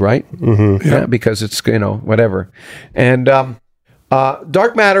renamed, right? Mm-hmm. Yeah, because it's whatever. And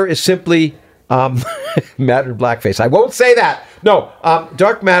dark matter is simply. Matter blackface. I won't say that. No,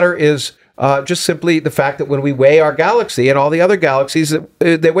 dark matter is just simply the fact that when we weigh our galaxy and all the other galaxies,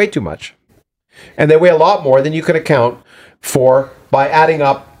 they weigh too much. And they weigh a lot more than you can account for by adding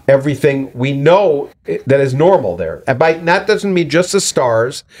up everything we know that is normal there. And that doesn't mean just the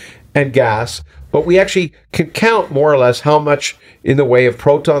stars and gas, but we actually can count more or less how much in the way of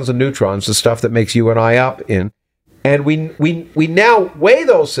protons and neutrons, the stuff that makes you and I up in. And we now weigh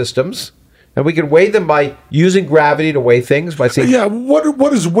those systems. And we can weigh them by using gravity to weigh things by saying, yeah.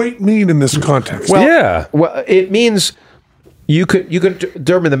 What does weight mean in this context? Well, it means you could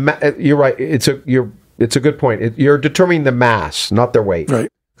determine the. You're right. It's a good point. You're determining the mass, not their weight, right?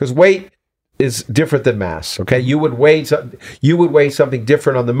 Because weight is different than mass. Okay, you would weigh something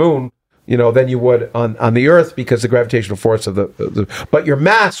different on the moon, than you would on the Earth because the gravitational force of the but your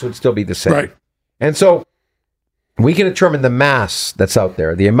mass would still be the same, right? And so we can determine the mass that's out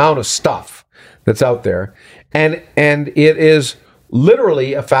there, the amount of stuff that's out there, and it is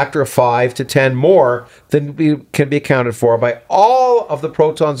literally a factor of 5 to 10 more than can be accounted for by all of the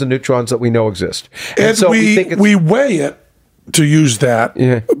protons and neutrons that we know exist. And so we weigh it, to use that,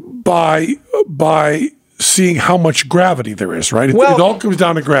 by seeing how much gravity there is, right? It all comes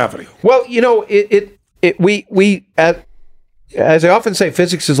down to gravity. Well, as I often say,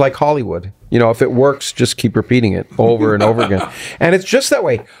 physics is like Hollywood. If it works, just keep repeating it over and over again. And it's just that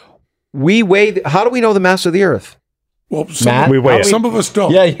way. We weigh. How do we know the mass of the Earth? Well, some of us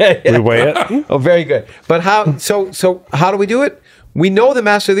don't. Yeah. We weigh it. Oh, very good. But how? So how do we do it? We know the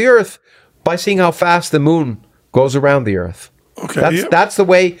mass of the Earth by seeing how fast the moon goes around the Earth. Okay. That's the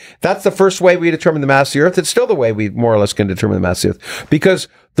way. That's the first way we determine the mass of the Earth. It's still the way we more or less can determine the mass of the Earth, because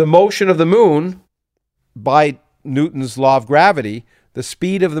the motion of the moon, by Newton's law of gravity, the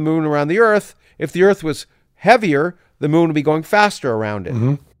speed of the moon around the Earth. If the Earth was heavier, the moon would be going faster around it.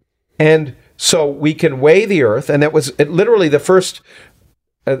 Mm-hmm. And so we can weigh the Earth, and that was literally the first.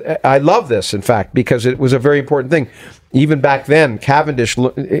 I love this, in fact, because it was a very important thing. Even back then, Cavendish,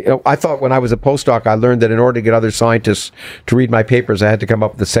 I thought when I was a postdoc, I learned that in order to get other scientists to read my papers, I had to come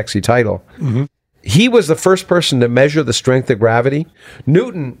up with a sexy title. Mm-hmm. He was the first person to measure the strength of gravity.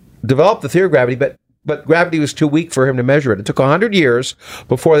 Newton developed the theory of gravity, but gravity was too weak for him to measure it. It took 100 years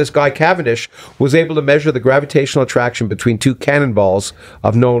before this guy Cavendish was able to measure the gravitational attraction between two cannonballs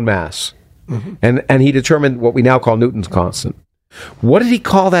of known mass. Mm-hmm. And he determined what we now call Newton's constant. What did he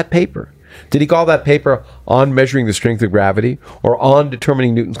call that paper? Did he call that paper on measuring the strength of gravity or on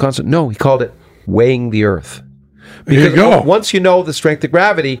determining Newton's constant? No, he called it weighing the Earth. Because once you know the strength of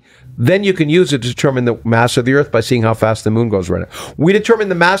gravity, then you can use it to determine the mass of the Earth by seeing how fast the moon goes around it. We determine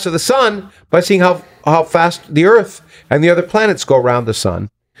the mass of the sun by seeing how fast the Earth and the other planets go around the sun.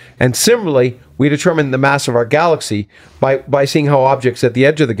 And similarly, we determine the mass of our galaxy by seeing how objects at the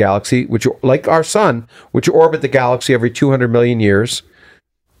edge of the galaxy, which like our sun, which orbit the galaxy every 200 million years,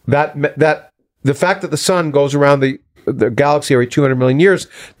 that the fact that the sun goes around the galaxy every 200 million years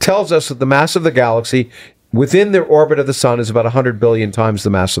tells us that the mass of the galaxy within the orbit of the sun is about 100 billion times the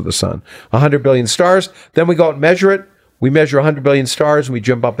mass of the sun. 100 billion stars. Then we go out and measure it. We measure 100 billion stars, and we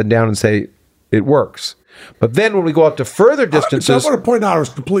jump up and down and say it works. But then when we go out to further distances... I want to point out I was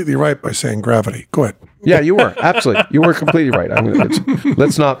completely right by saying gravity. Go ahead. Yeah, you were. Absolutely. You were completely right.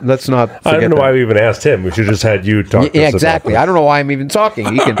 Let's not forget I don't know why we even asked him. We should have just had you talk to us exactly. I don't know why I'm even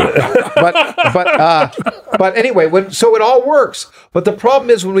talking. He can, but anyway, so it all works. But the problem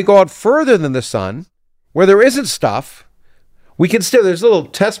is when we go out further than the sun, where there isn't stuff, we can still, there's little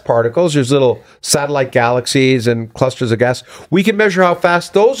test particles, there's little satellite galaxies and clusters of gas. We can measure how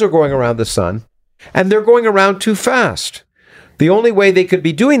fast those are going around the sun, and they're going around too fast. The only way they could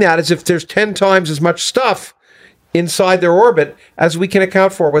be doing that is if there's 10 times as much stuff inside their orbit as we can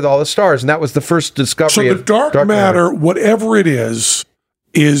account for with all the stars. And that was the first discovery of dark matter, whatever it is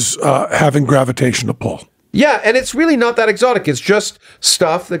having gravitational pull. Yeah, and it's really not that exotic. It's just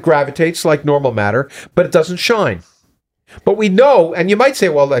stuff that gravitates like normal matter, but it doesn't shine. But we know, and you might say,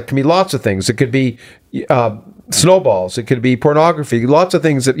 well, that can be lots of things. It could be snowballs. It could be pornography. Lots of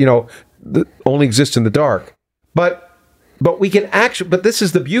things that, that only exist in the dark. But we can actually, but this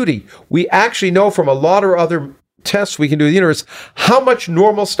is the beauty. We actually know from a lot of other tests we can do in the universe how much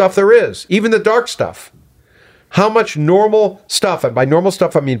normal stuff there is, even the dark stuff. How much normal stuff, and by normal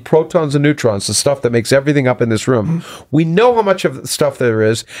stuff I mean protons and neutrons, the stuff that makes everything up in this room. Mm-hmm. We know how much of the stuff there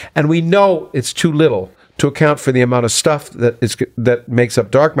is, and we know it's too little to account for the amount of stuff that makes up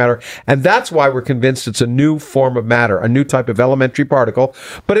dark matter. And that's why we're convinced it's a new form of matter, a new type of elementary particle.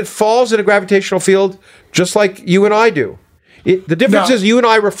 But it falls in a gravitational field just like you and I do. The difference is you and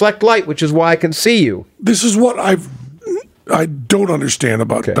I reflect light, which is why I can see you. This is what I don't understand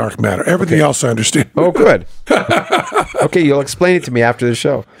about dark matter. Everything else I understand. Oh, good. Okay, you'll explain it to me after the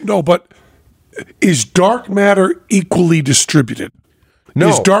show. No, but is dark matter equally distributed? No.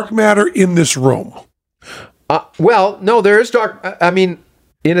 Is dark matter in this room? Well, no, there is dark. I mean,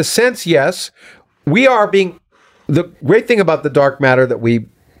 in a sense, yes. We are being... The great thing about the dark matter that we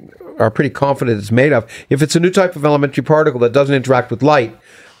are pretty confident it's made of, if it's a new type of elementary particle that doesn't interact with light,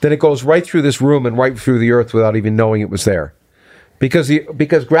 then it goes right through this room and right through the Earth without even knowing it was there.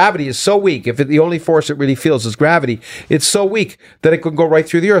 Because gravity is so weak, the only force it really feels is gravity, it's so weak that it can go right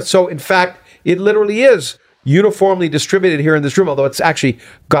through the Earth. So, in fact, it literally is uniformly distributed here in this room, although it's actually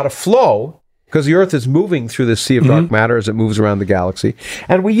got a flow, because the Earth is moving through this sea of dark matter as it moves around the galaxy.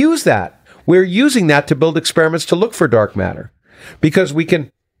 And we use that. We're using that to build experiments to look for dark matter. Because we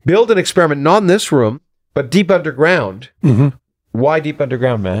can build an experiment not in this room, but deep underground. Mm-hmm. Why deep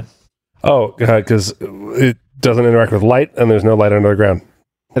underground, Matt? Oh, because it doesn't interact with light, and there's no light under the ground.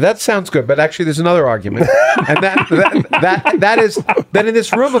 That sounds good, but actually, there's another argument, and that is that in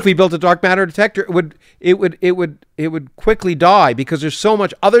this room, if we built a dark matter detector, it would quickly die because there's so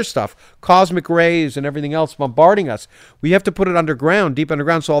much other stuff, cosmic rays and everything else bombarding us. We have to put it underground, deep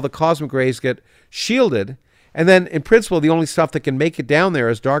underground, so all the cosmic rays get shielded, and then in principle, the only stuff that can make it down there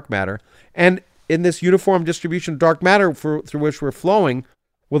is dark matter. And in this uniform distribution of dark matter through which we're flowing,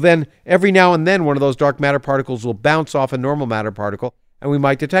 well, then every now and then one of those dark matter particles will bounce off a normal matter particle, and we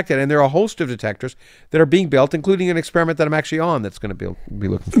might detect it. And there are a host of detectors that are being built, including an experiment that I'm actually on that's going to be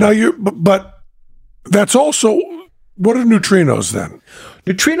looking for. Now, but that's also, what are neutrinos then?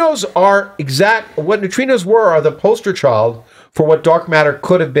 Neutrinos are what neutrinos are the poster child for what dark matter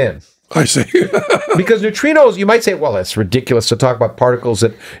could have been. I see. Because neutrinos, you might say, well, it's ridiculous to talk about particles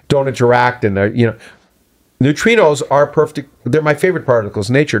that don't interact and neutrinos are perfect. They're my favorite particles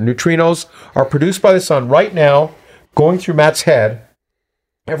in nature. Neutrinos are produced by the sun right now, going through Matt's head.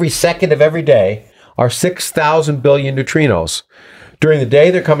 Every second of every day are 6,000 billion neutrinos. During the day,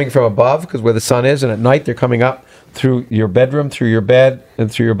 they're coming from above, because where the sun is, and at night, they're coming up through your bedroom, through your bed,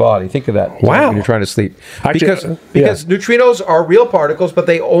 and through your body. Think of that when you're trying to sleep. Because neutrinos are real particles, but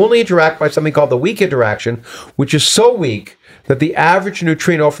they only interact by something called the weak interaction, which is so weak that the average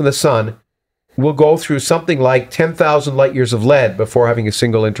neutrino from the sun will go through something like 10,000 light years of lead before having a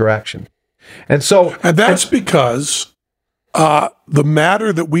single interaction. And that's because the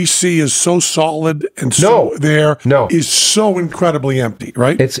matter that we see is so solid and is so incredibly empty,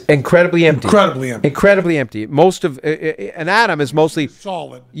 right? It's incredibly empty. Incredibly empty. Incredibly empty. Most of an atom is mostly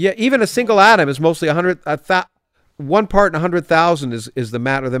solid. Yeah, even a single atom is mostly 1 part in 100,000 is the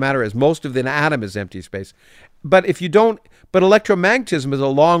matter. The matter is most of the atom is empty space. But but electromagnetism is a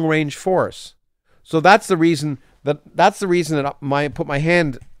long range force. So that's the reason that I put my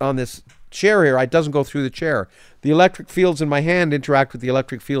hand on this chair here. It doesn't go through the chair. The electric fields in my hand interact with the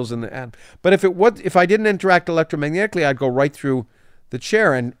electric fields in the atom. But if I didn't interact electromagnetically, I'd go right through the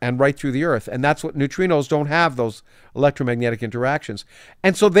chair and right through the earth. And that's what neutrinos don't have, those electromagnetic interactions.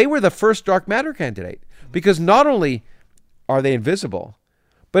 And so they were the first dark matter candidate, because not only are they invisible,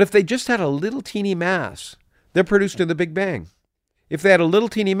 but if they just had a little teeny mass, they're produced in the Big Bang. If they had a little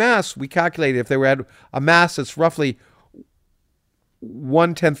teeny mass, we calculated if they had a mass that's roughly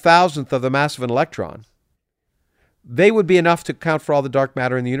 1/10,000th of the mass of an electron, they would be enough to account for all the dark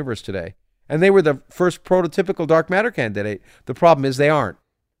matter in the universe today. And they were the first prototypical dark matter candidate. The problem is they aren't.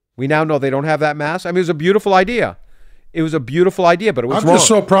 We now know they don't have that mass. I mean, it was a beautiful idea. It was a beautiful idea, but it was wrong. I'm just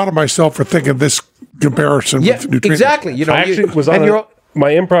so proud of myself for thinking this comparison with neutrinos. Exactly. I actually was on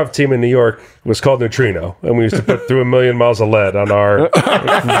my improv team in New York was called Neutrino, and we used to put through 1,000,000 miles of lead on our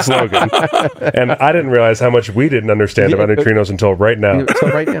slogan. And I didn't realize how much we didn't understand about neutrinos until right now.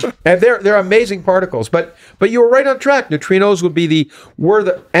 And they're amazing particles, but you were right on track. Neutrinos would be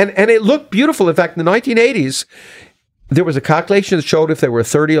and it looked beautiful. In fact, in the 1980s, there was a calculation that showed if there were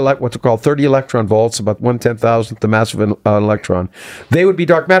 30 electron volts, about 1/10,000th the mass of an electron, they would be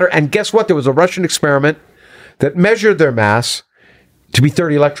dark matter. And guess what? There was a Russian experiment that measured their mass to be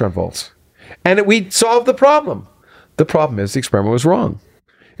 30 electron volts. And we solved the problem. The problem is the experiment was wrong.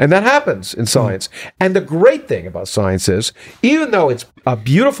 And that happens in science. And the great thing about science is, even though it's a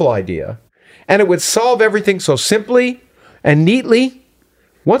beautiful idea, and it would solve everything so simply and neatly,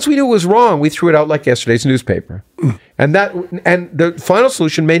 once we knew it was wrong, we threw it out like yesterday's newspaper. And the final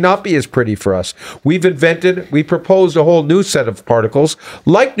solution may not be as pretty for us. We proposed a whole new set of particles,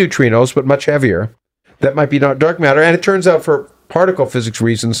 like neutrinos, but much heavier, that might be not dark matter. And it turns out for particle physics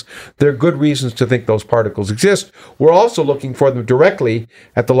reasons, there are good reasons to think those particles exist. We're also looking for them directly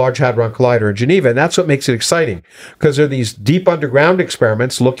at the Large Hadron Collider in Geneva, and that's what makes it exciting, because there are these deep underground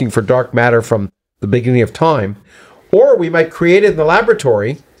experiments looking for dark matter from the beginning of time, or we might create it in the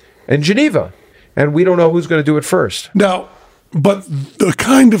laboratory in Geneva, and we don't know who's going to do it first. Now, but the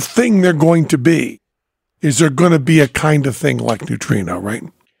kind of thing they're going to be, is there going to be a kind of thing like neutrino, right?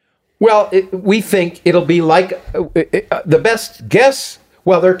 Well, we think it'll be like the best guess.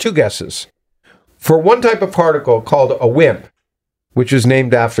 Well, there are two guesses. For one type of particle called a WIMP, which is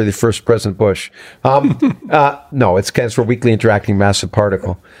named after the first President Bush. No, it stands for weakly interacting massive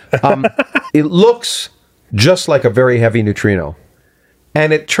particle. It looks just like a very heavy neutrino.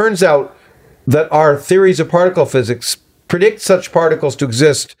 And it turns out that our theories of particle physics predict such particles to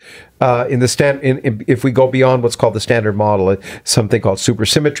exist if we go beyond what's called the standard model. Something called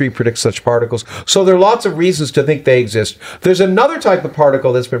supersymmetry predicts such particles. So there are lots of reasons to think they exist. There's another type of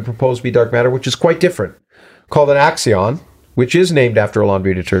particle that's been proposed to be dark matter, which is quite different, called an axion, which is named after a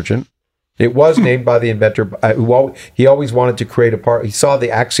laundry detergent. It was named by the inventor. He always wanted to create a part. He saw the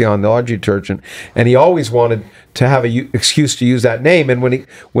Axion, the laundry detergent, and he always wanted to have an excuse to use that name. And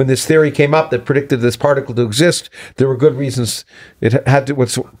when this theory came up that predicted this particle to exist, there were good reasons. It had to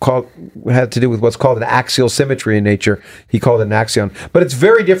do with what's called an axial symmetry in nature. He called it an axion, but it's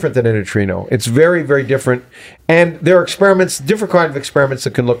very different than a neutrino. It's very, very different. And there are experiments, different kind of experiments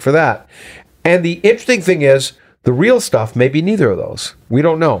that can look for that. And the interesting thing is, the real stuff may be neither of those. We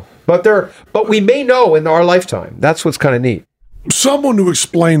don't know. But we may know in our lifetime. That's what's kind of neat. Someone who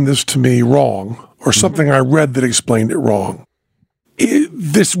explained this to me wrong, or something I read that explained it wrong,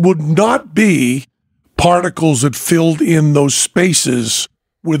 this would not be particles that filled in those spaces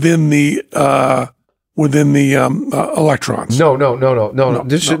within the electrons. No.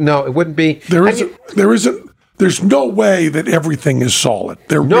 It wouldn't be. There's no way that everything is solid.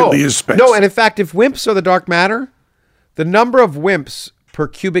 There really is space. No, and in fact, if WIMPs are the dark matter, the number of WIMPs per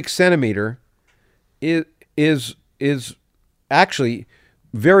cubic centimeter is actually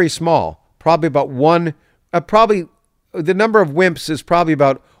very small. Probably about one. Probably the number of WIMPs is probably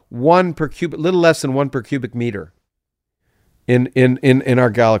about one per cubic, little less than one per cubic meter. In our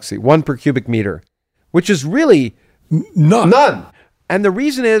galaxy, one per cubic meter, which is really none. And the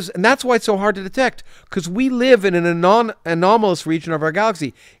reason is, and that's why it's so hard to detect, because we live in an anomalous region of our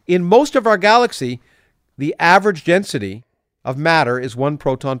galaxy. In most of our galaxy, the average density of matter is 1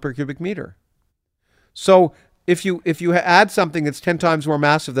 proton per cubic meter. So if you add something that's 10 times more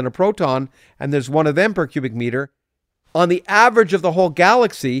massive than a proton, and there's one of them per cubic meter, on the average of the whole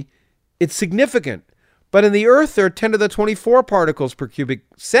galaxy, it's significant. But in the Earth, there are 10 to the 24 particles per cubic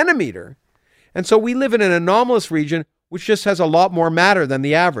centimeter. And so we live in an anomalous region which just has a lot more matter than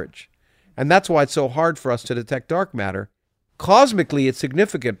the average. And that's why it's so hard for us to detect dark matter. Cosmically, it's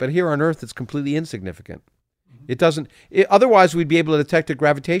significant, but here on Earth, it's completely insignificant. Otherwise, we'd be able to detect it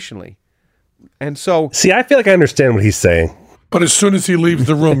gravitationally. And so... See, I feel like I understand what he's saying. But as soon as he leaves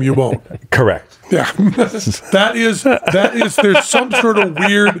the room, you won't. Correct. Yeah. That is, there's some sort of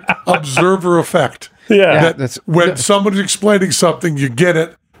weird observer effect. Yeah. When somebody's explaining something, you get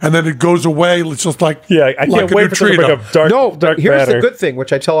it, and then it goes away. It's just like, I can't wait for it to bring up dark here's matter. the good thing,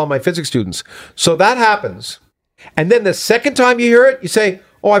 which I tell all my physics students. So that happens. And then the second time you hear it, you say,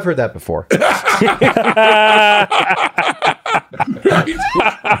 oh, I've heard that before.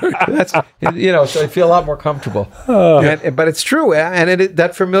 That's, so I feel a lot more comfortable. But it's true, and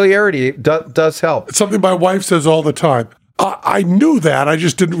that familiarity does help. It's something my wife says all the time. I knew that, I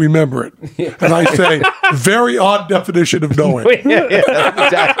just didn't remember it. And I say, very odd definition of knowing.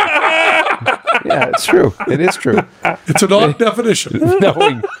 Exactly. Yeah, it's true. It is true. It's an odd definition.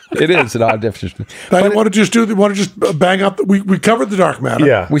 Knowing, it is an odd definition. Now, you want to just bang out, we covered the dark matter.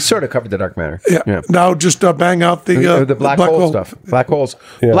 Yeah. We sort of covered the dark matter. Yeah. Now just bang out the black hole stuff. Black holes.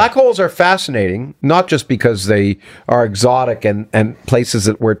 Yeah. Black holes are fascinating, not just because they are exotic and places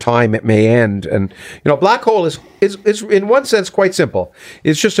where time it may end. And black hole is in one sense quite simple.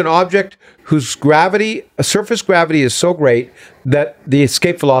 It's just an object whose surface gravity is so great that the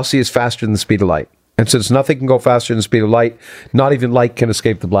escape velocity is faster than the speed of light. And since nothing can go faster than the speed of light, not even light can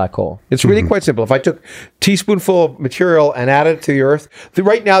escape the black hole. It's really quite simple. If I took a teaspoonful of material and added it to the Earth,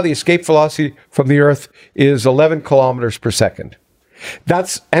 right now the escape velocity from the Earth is 11 kilometers per second.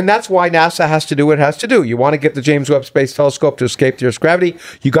 That's why NASA has to do what it has to do. You want to get the James Webb Space Telescope to escape the Earth's gravity,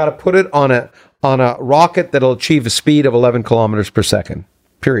 you got to put it on a rocket that'll achieve a speed of 11 kilometers per second,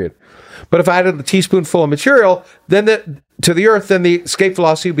 period. But if I added a teaspoonful of material to the Earth, then the escape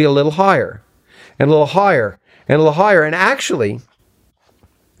velocity would be a little higher, and a little higher, and a little higher. And actually,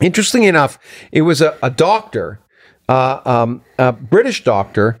 interestingly enough, it was a doctor, a British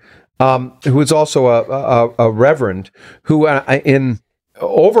doctor, who was also a reverend, who in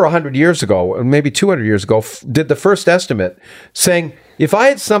over 100 years ago, maybe 200 years ago, did the first estimate, saying, if I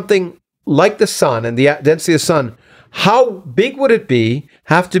had something like the sun and the density of the sun, how big would it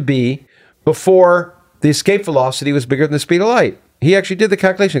have to be before the escape velocity was bigger than the speed of light? He actually did the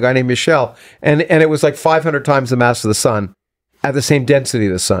calculation, a guy named Michel, and it was like 500 times the mass of the sun at the same density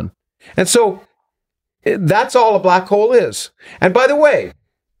of the sun. And so that's all a black hole is. And by the way,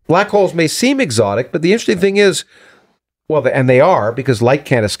 black holes may seem exotic, but the interesting thing is, and they are, because light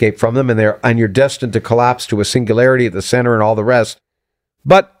can't escape from them, and you're destined to collapse to a singularity at the center and all the rest.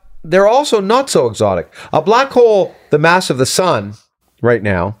 But they're also not so exotic. A black hole, the mass of the sun right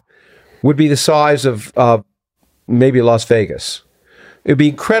now, would be the size of maybe Las Vegas. It would be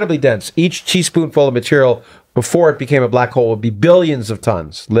incredibly dense. Each teaspoonful of material before it became a black hole would be billions of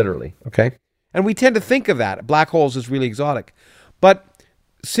tons, literally. Okay? And we tend to think of that. Black holes is really exotic. But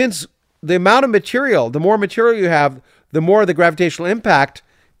since the amount of material, the more material you have, the more the gravitational impact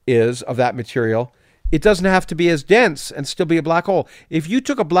is of that material, it doesn't have to be as dense and still be a black hole. If you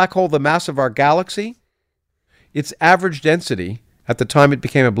took a black hole the mass of our galaxy, its average density at the time it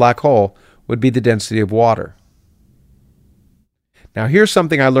became a black hole would be the density of water. Now, here's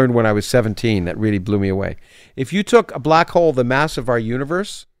something I learned when I was 17 that really blew me away. If you took a black hole the mass of our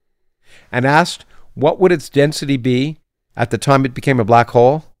universe and asked what would its density be at the time it became a black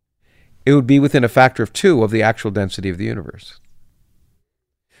hole, it would be within a factor of 2 of the actual density of the universe.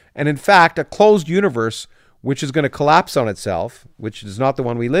 And in fact, a closed universe, which is going to collapse on itself, which is not the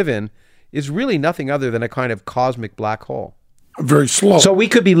one we live in, is really nothing other than a kind of cosmic black hole. Very slow. So we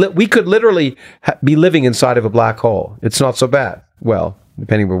could literally be living inside of a black hole. It's not so bad. Well,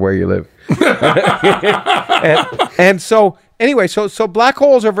 depending on where you live. and so anyway, so black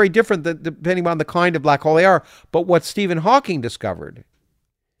holes are very different depending on the kind of black hole they are. But what Stephen Hawking discovered,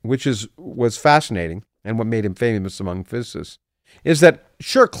 which was fascinating and what made him famous among physicists, is that,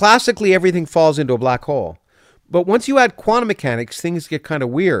 sure, classically everything falls into a black hole. But once you add quantum mechanics, things get kind of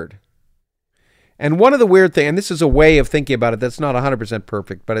weird. And one of the weird things, and this is a way of thinking about it that's not 100%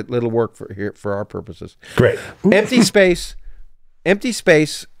 perfect, but it'll work for our purposes. Great. Empty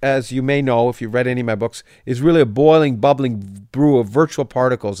space, as you may know if you've read any of my books, is really a boiling, bubbling brew of virtual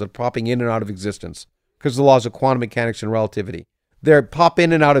particles that are popping in and out of existence because of the laws of quantum mechanics and relativity. They pop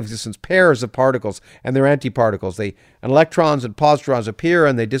in and out of existence, pairs of particles, and they're antiparticles. And electrons and positrons appear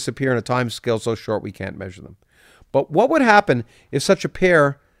and they disappear in a time scale so short we can't measure them. But what would happen if such a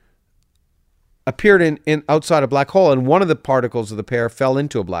pair appeared in outside a black hole and one of the particles of the pair fell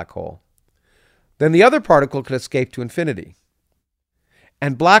into a black hole? Then the other particle could escape to infinity.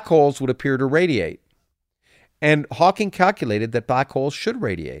 And black holes would appear to radiate. And Hawking calculated that black holes should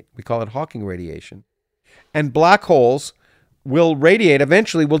radiate. We call it Hawking radiation. And black holes will radiate,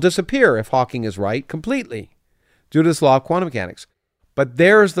 eventually will disappear if Hawking is right completely due to this law of quantum mechanics. But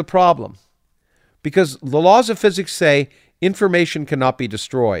there's the problem. Because the laws of physics say information cannot be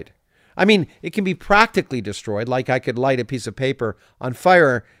destroyed. I mean, it can be practically destroyed, like I could light a piece of paper on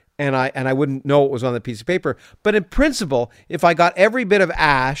fire and I wouldn't know it was on the piece of paper. But in principle, if I got every bit of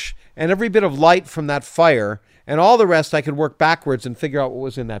ash and every bit of light from that fire and all the rest, I could work backwards and figure out what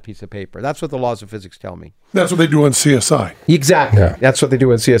was in that piece of paper. That's what the laws of physics tell me. That's what they do on CSI. Exactly. Yeah. That's what they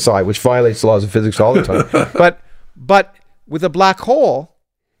do in CSI, which violates the laws of physics all the time. But with a black hole,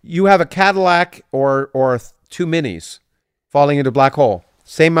 you have a Cadillac or 2 minis falling into a black hole.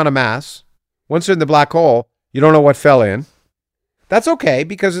 Same amount of mass. Once they're in the black hole, you don't know what fell in. That's okay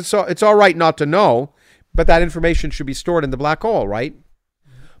because it's all right not to know, but that information should be stored in the black hole, right?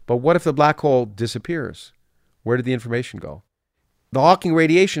 But what if the black hole disappears? Where did the information go? The Hawking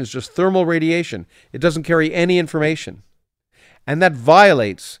radiation is just thermal radiation. It doesn't carry any information. And that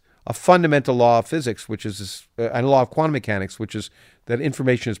violates a fundamental law of physics, which is a law of quantum mechanics, which is that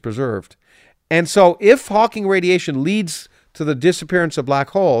information is preserved. And so if Hawking radiation leads to the disappearance of black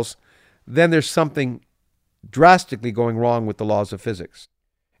holes, then there's something drastically going wrong with the laws of physics.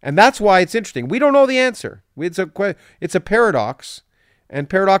 And that's why it's interesting. We don't know the answer. It's a paradox, and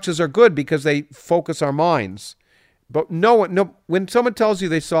paradoxes are good because they focus our minds. But when someone tells you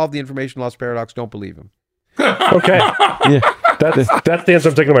they solved the information loss paradox, don't believe them. Okay. Yeah. That's the answer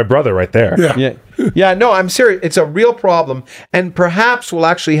I'm taking to my brother right there. Yeah, no, I'm serious. It's a real problem. And perhaps we'll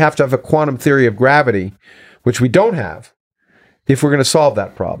actually have to have a quantum theory of gravity, which we don't have, if we're going to solve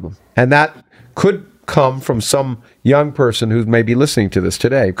that problem. And that could come from some young person who may be listening to this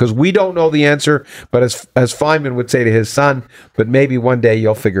today, because we don't know the answer, but as Feynman would say to his son, but maybe one day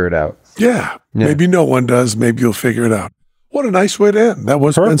you'll figure it out. Yeah, maybe no one does. Maybe you'll figure it out. What a nice way to end. That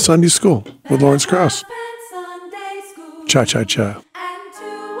was Penn Sunday School with Lawrence Krauss. Cha-cha-cha.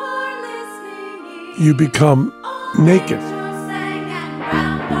 You become naked.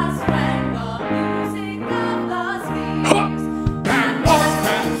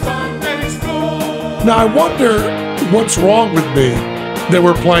 Now, I wonder what's wrong with me that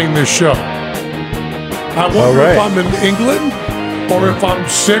we're playing this show. I wonder if I'm in England or if I'm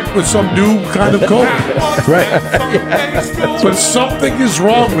sick with some new kind of cold. But something is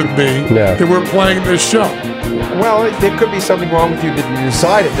wrong with me that we're playing this show. Well, there could be something wrong with you that you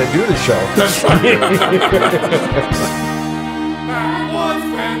decided to do the show. That's right.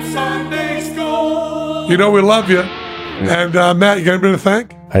 You know, we love you. And Matt, you got anybody to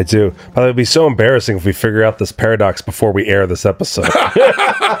thank? I do. But it would be so embarrassing if we figure out this paradox before we air this episode.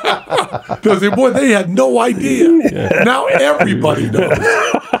 Boy, they had no idea. Yeah. Now everybody knows.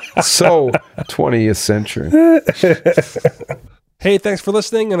 So 20th century. Hey, thanks for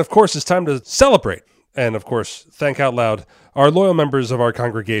listening. And of course, it's time to celebrate. And of course, thank out loud our loyal members of our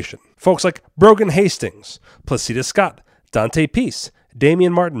congregation. Folks like Brogan Hastings, Placida Scott, Dante Peace,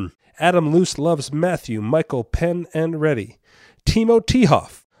 Damian Martin, Adam Luce loves Matthew, Michael, Penn, and Reddy, Timo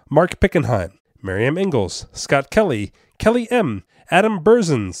Tehoff, Mark Pickenheim, Miriam Ingalls, Scott Kelly, Kelly M., Adam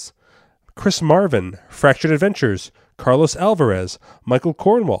Berzins, Chris Marvin, Fractured Adventures, Carlos Alvarez, Michael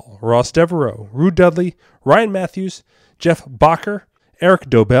Cornwall, Ross Devereaux, Rue Dudley, Ryan Matthews, Jeff Bacher, Eric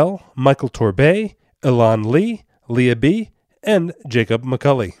Dobell, Michael Torbay, Elan Lee, Leah B., and Jacob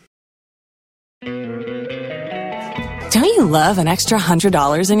McCulley. Don't you love an extra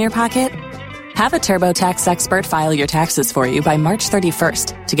 $100 in your pocket? Have a TurboTax expert file your taxes for you by March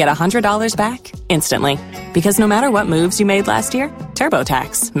 31st to get $100 back instantly. Because no matter what moves you made last year,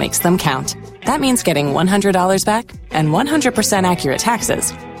 TurboTax makes them count. That means getting $100 back and 100% accurate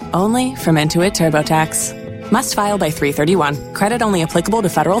taxes, only from Intuit TurboTax. Must file by 3/31. Credit only applicable to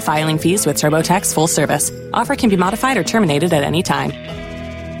federal filing fees with TurboTax full service. Offer can be modified or terminated at any time.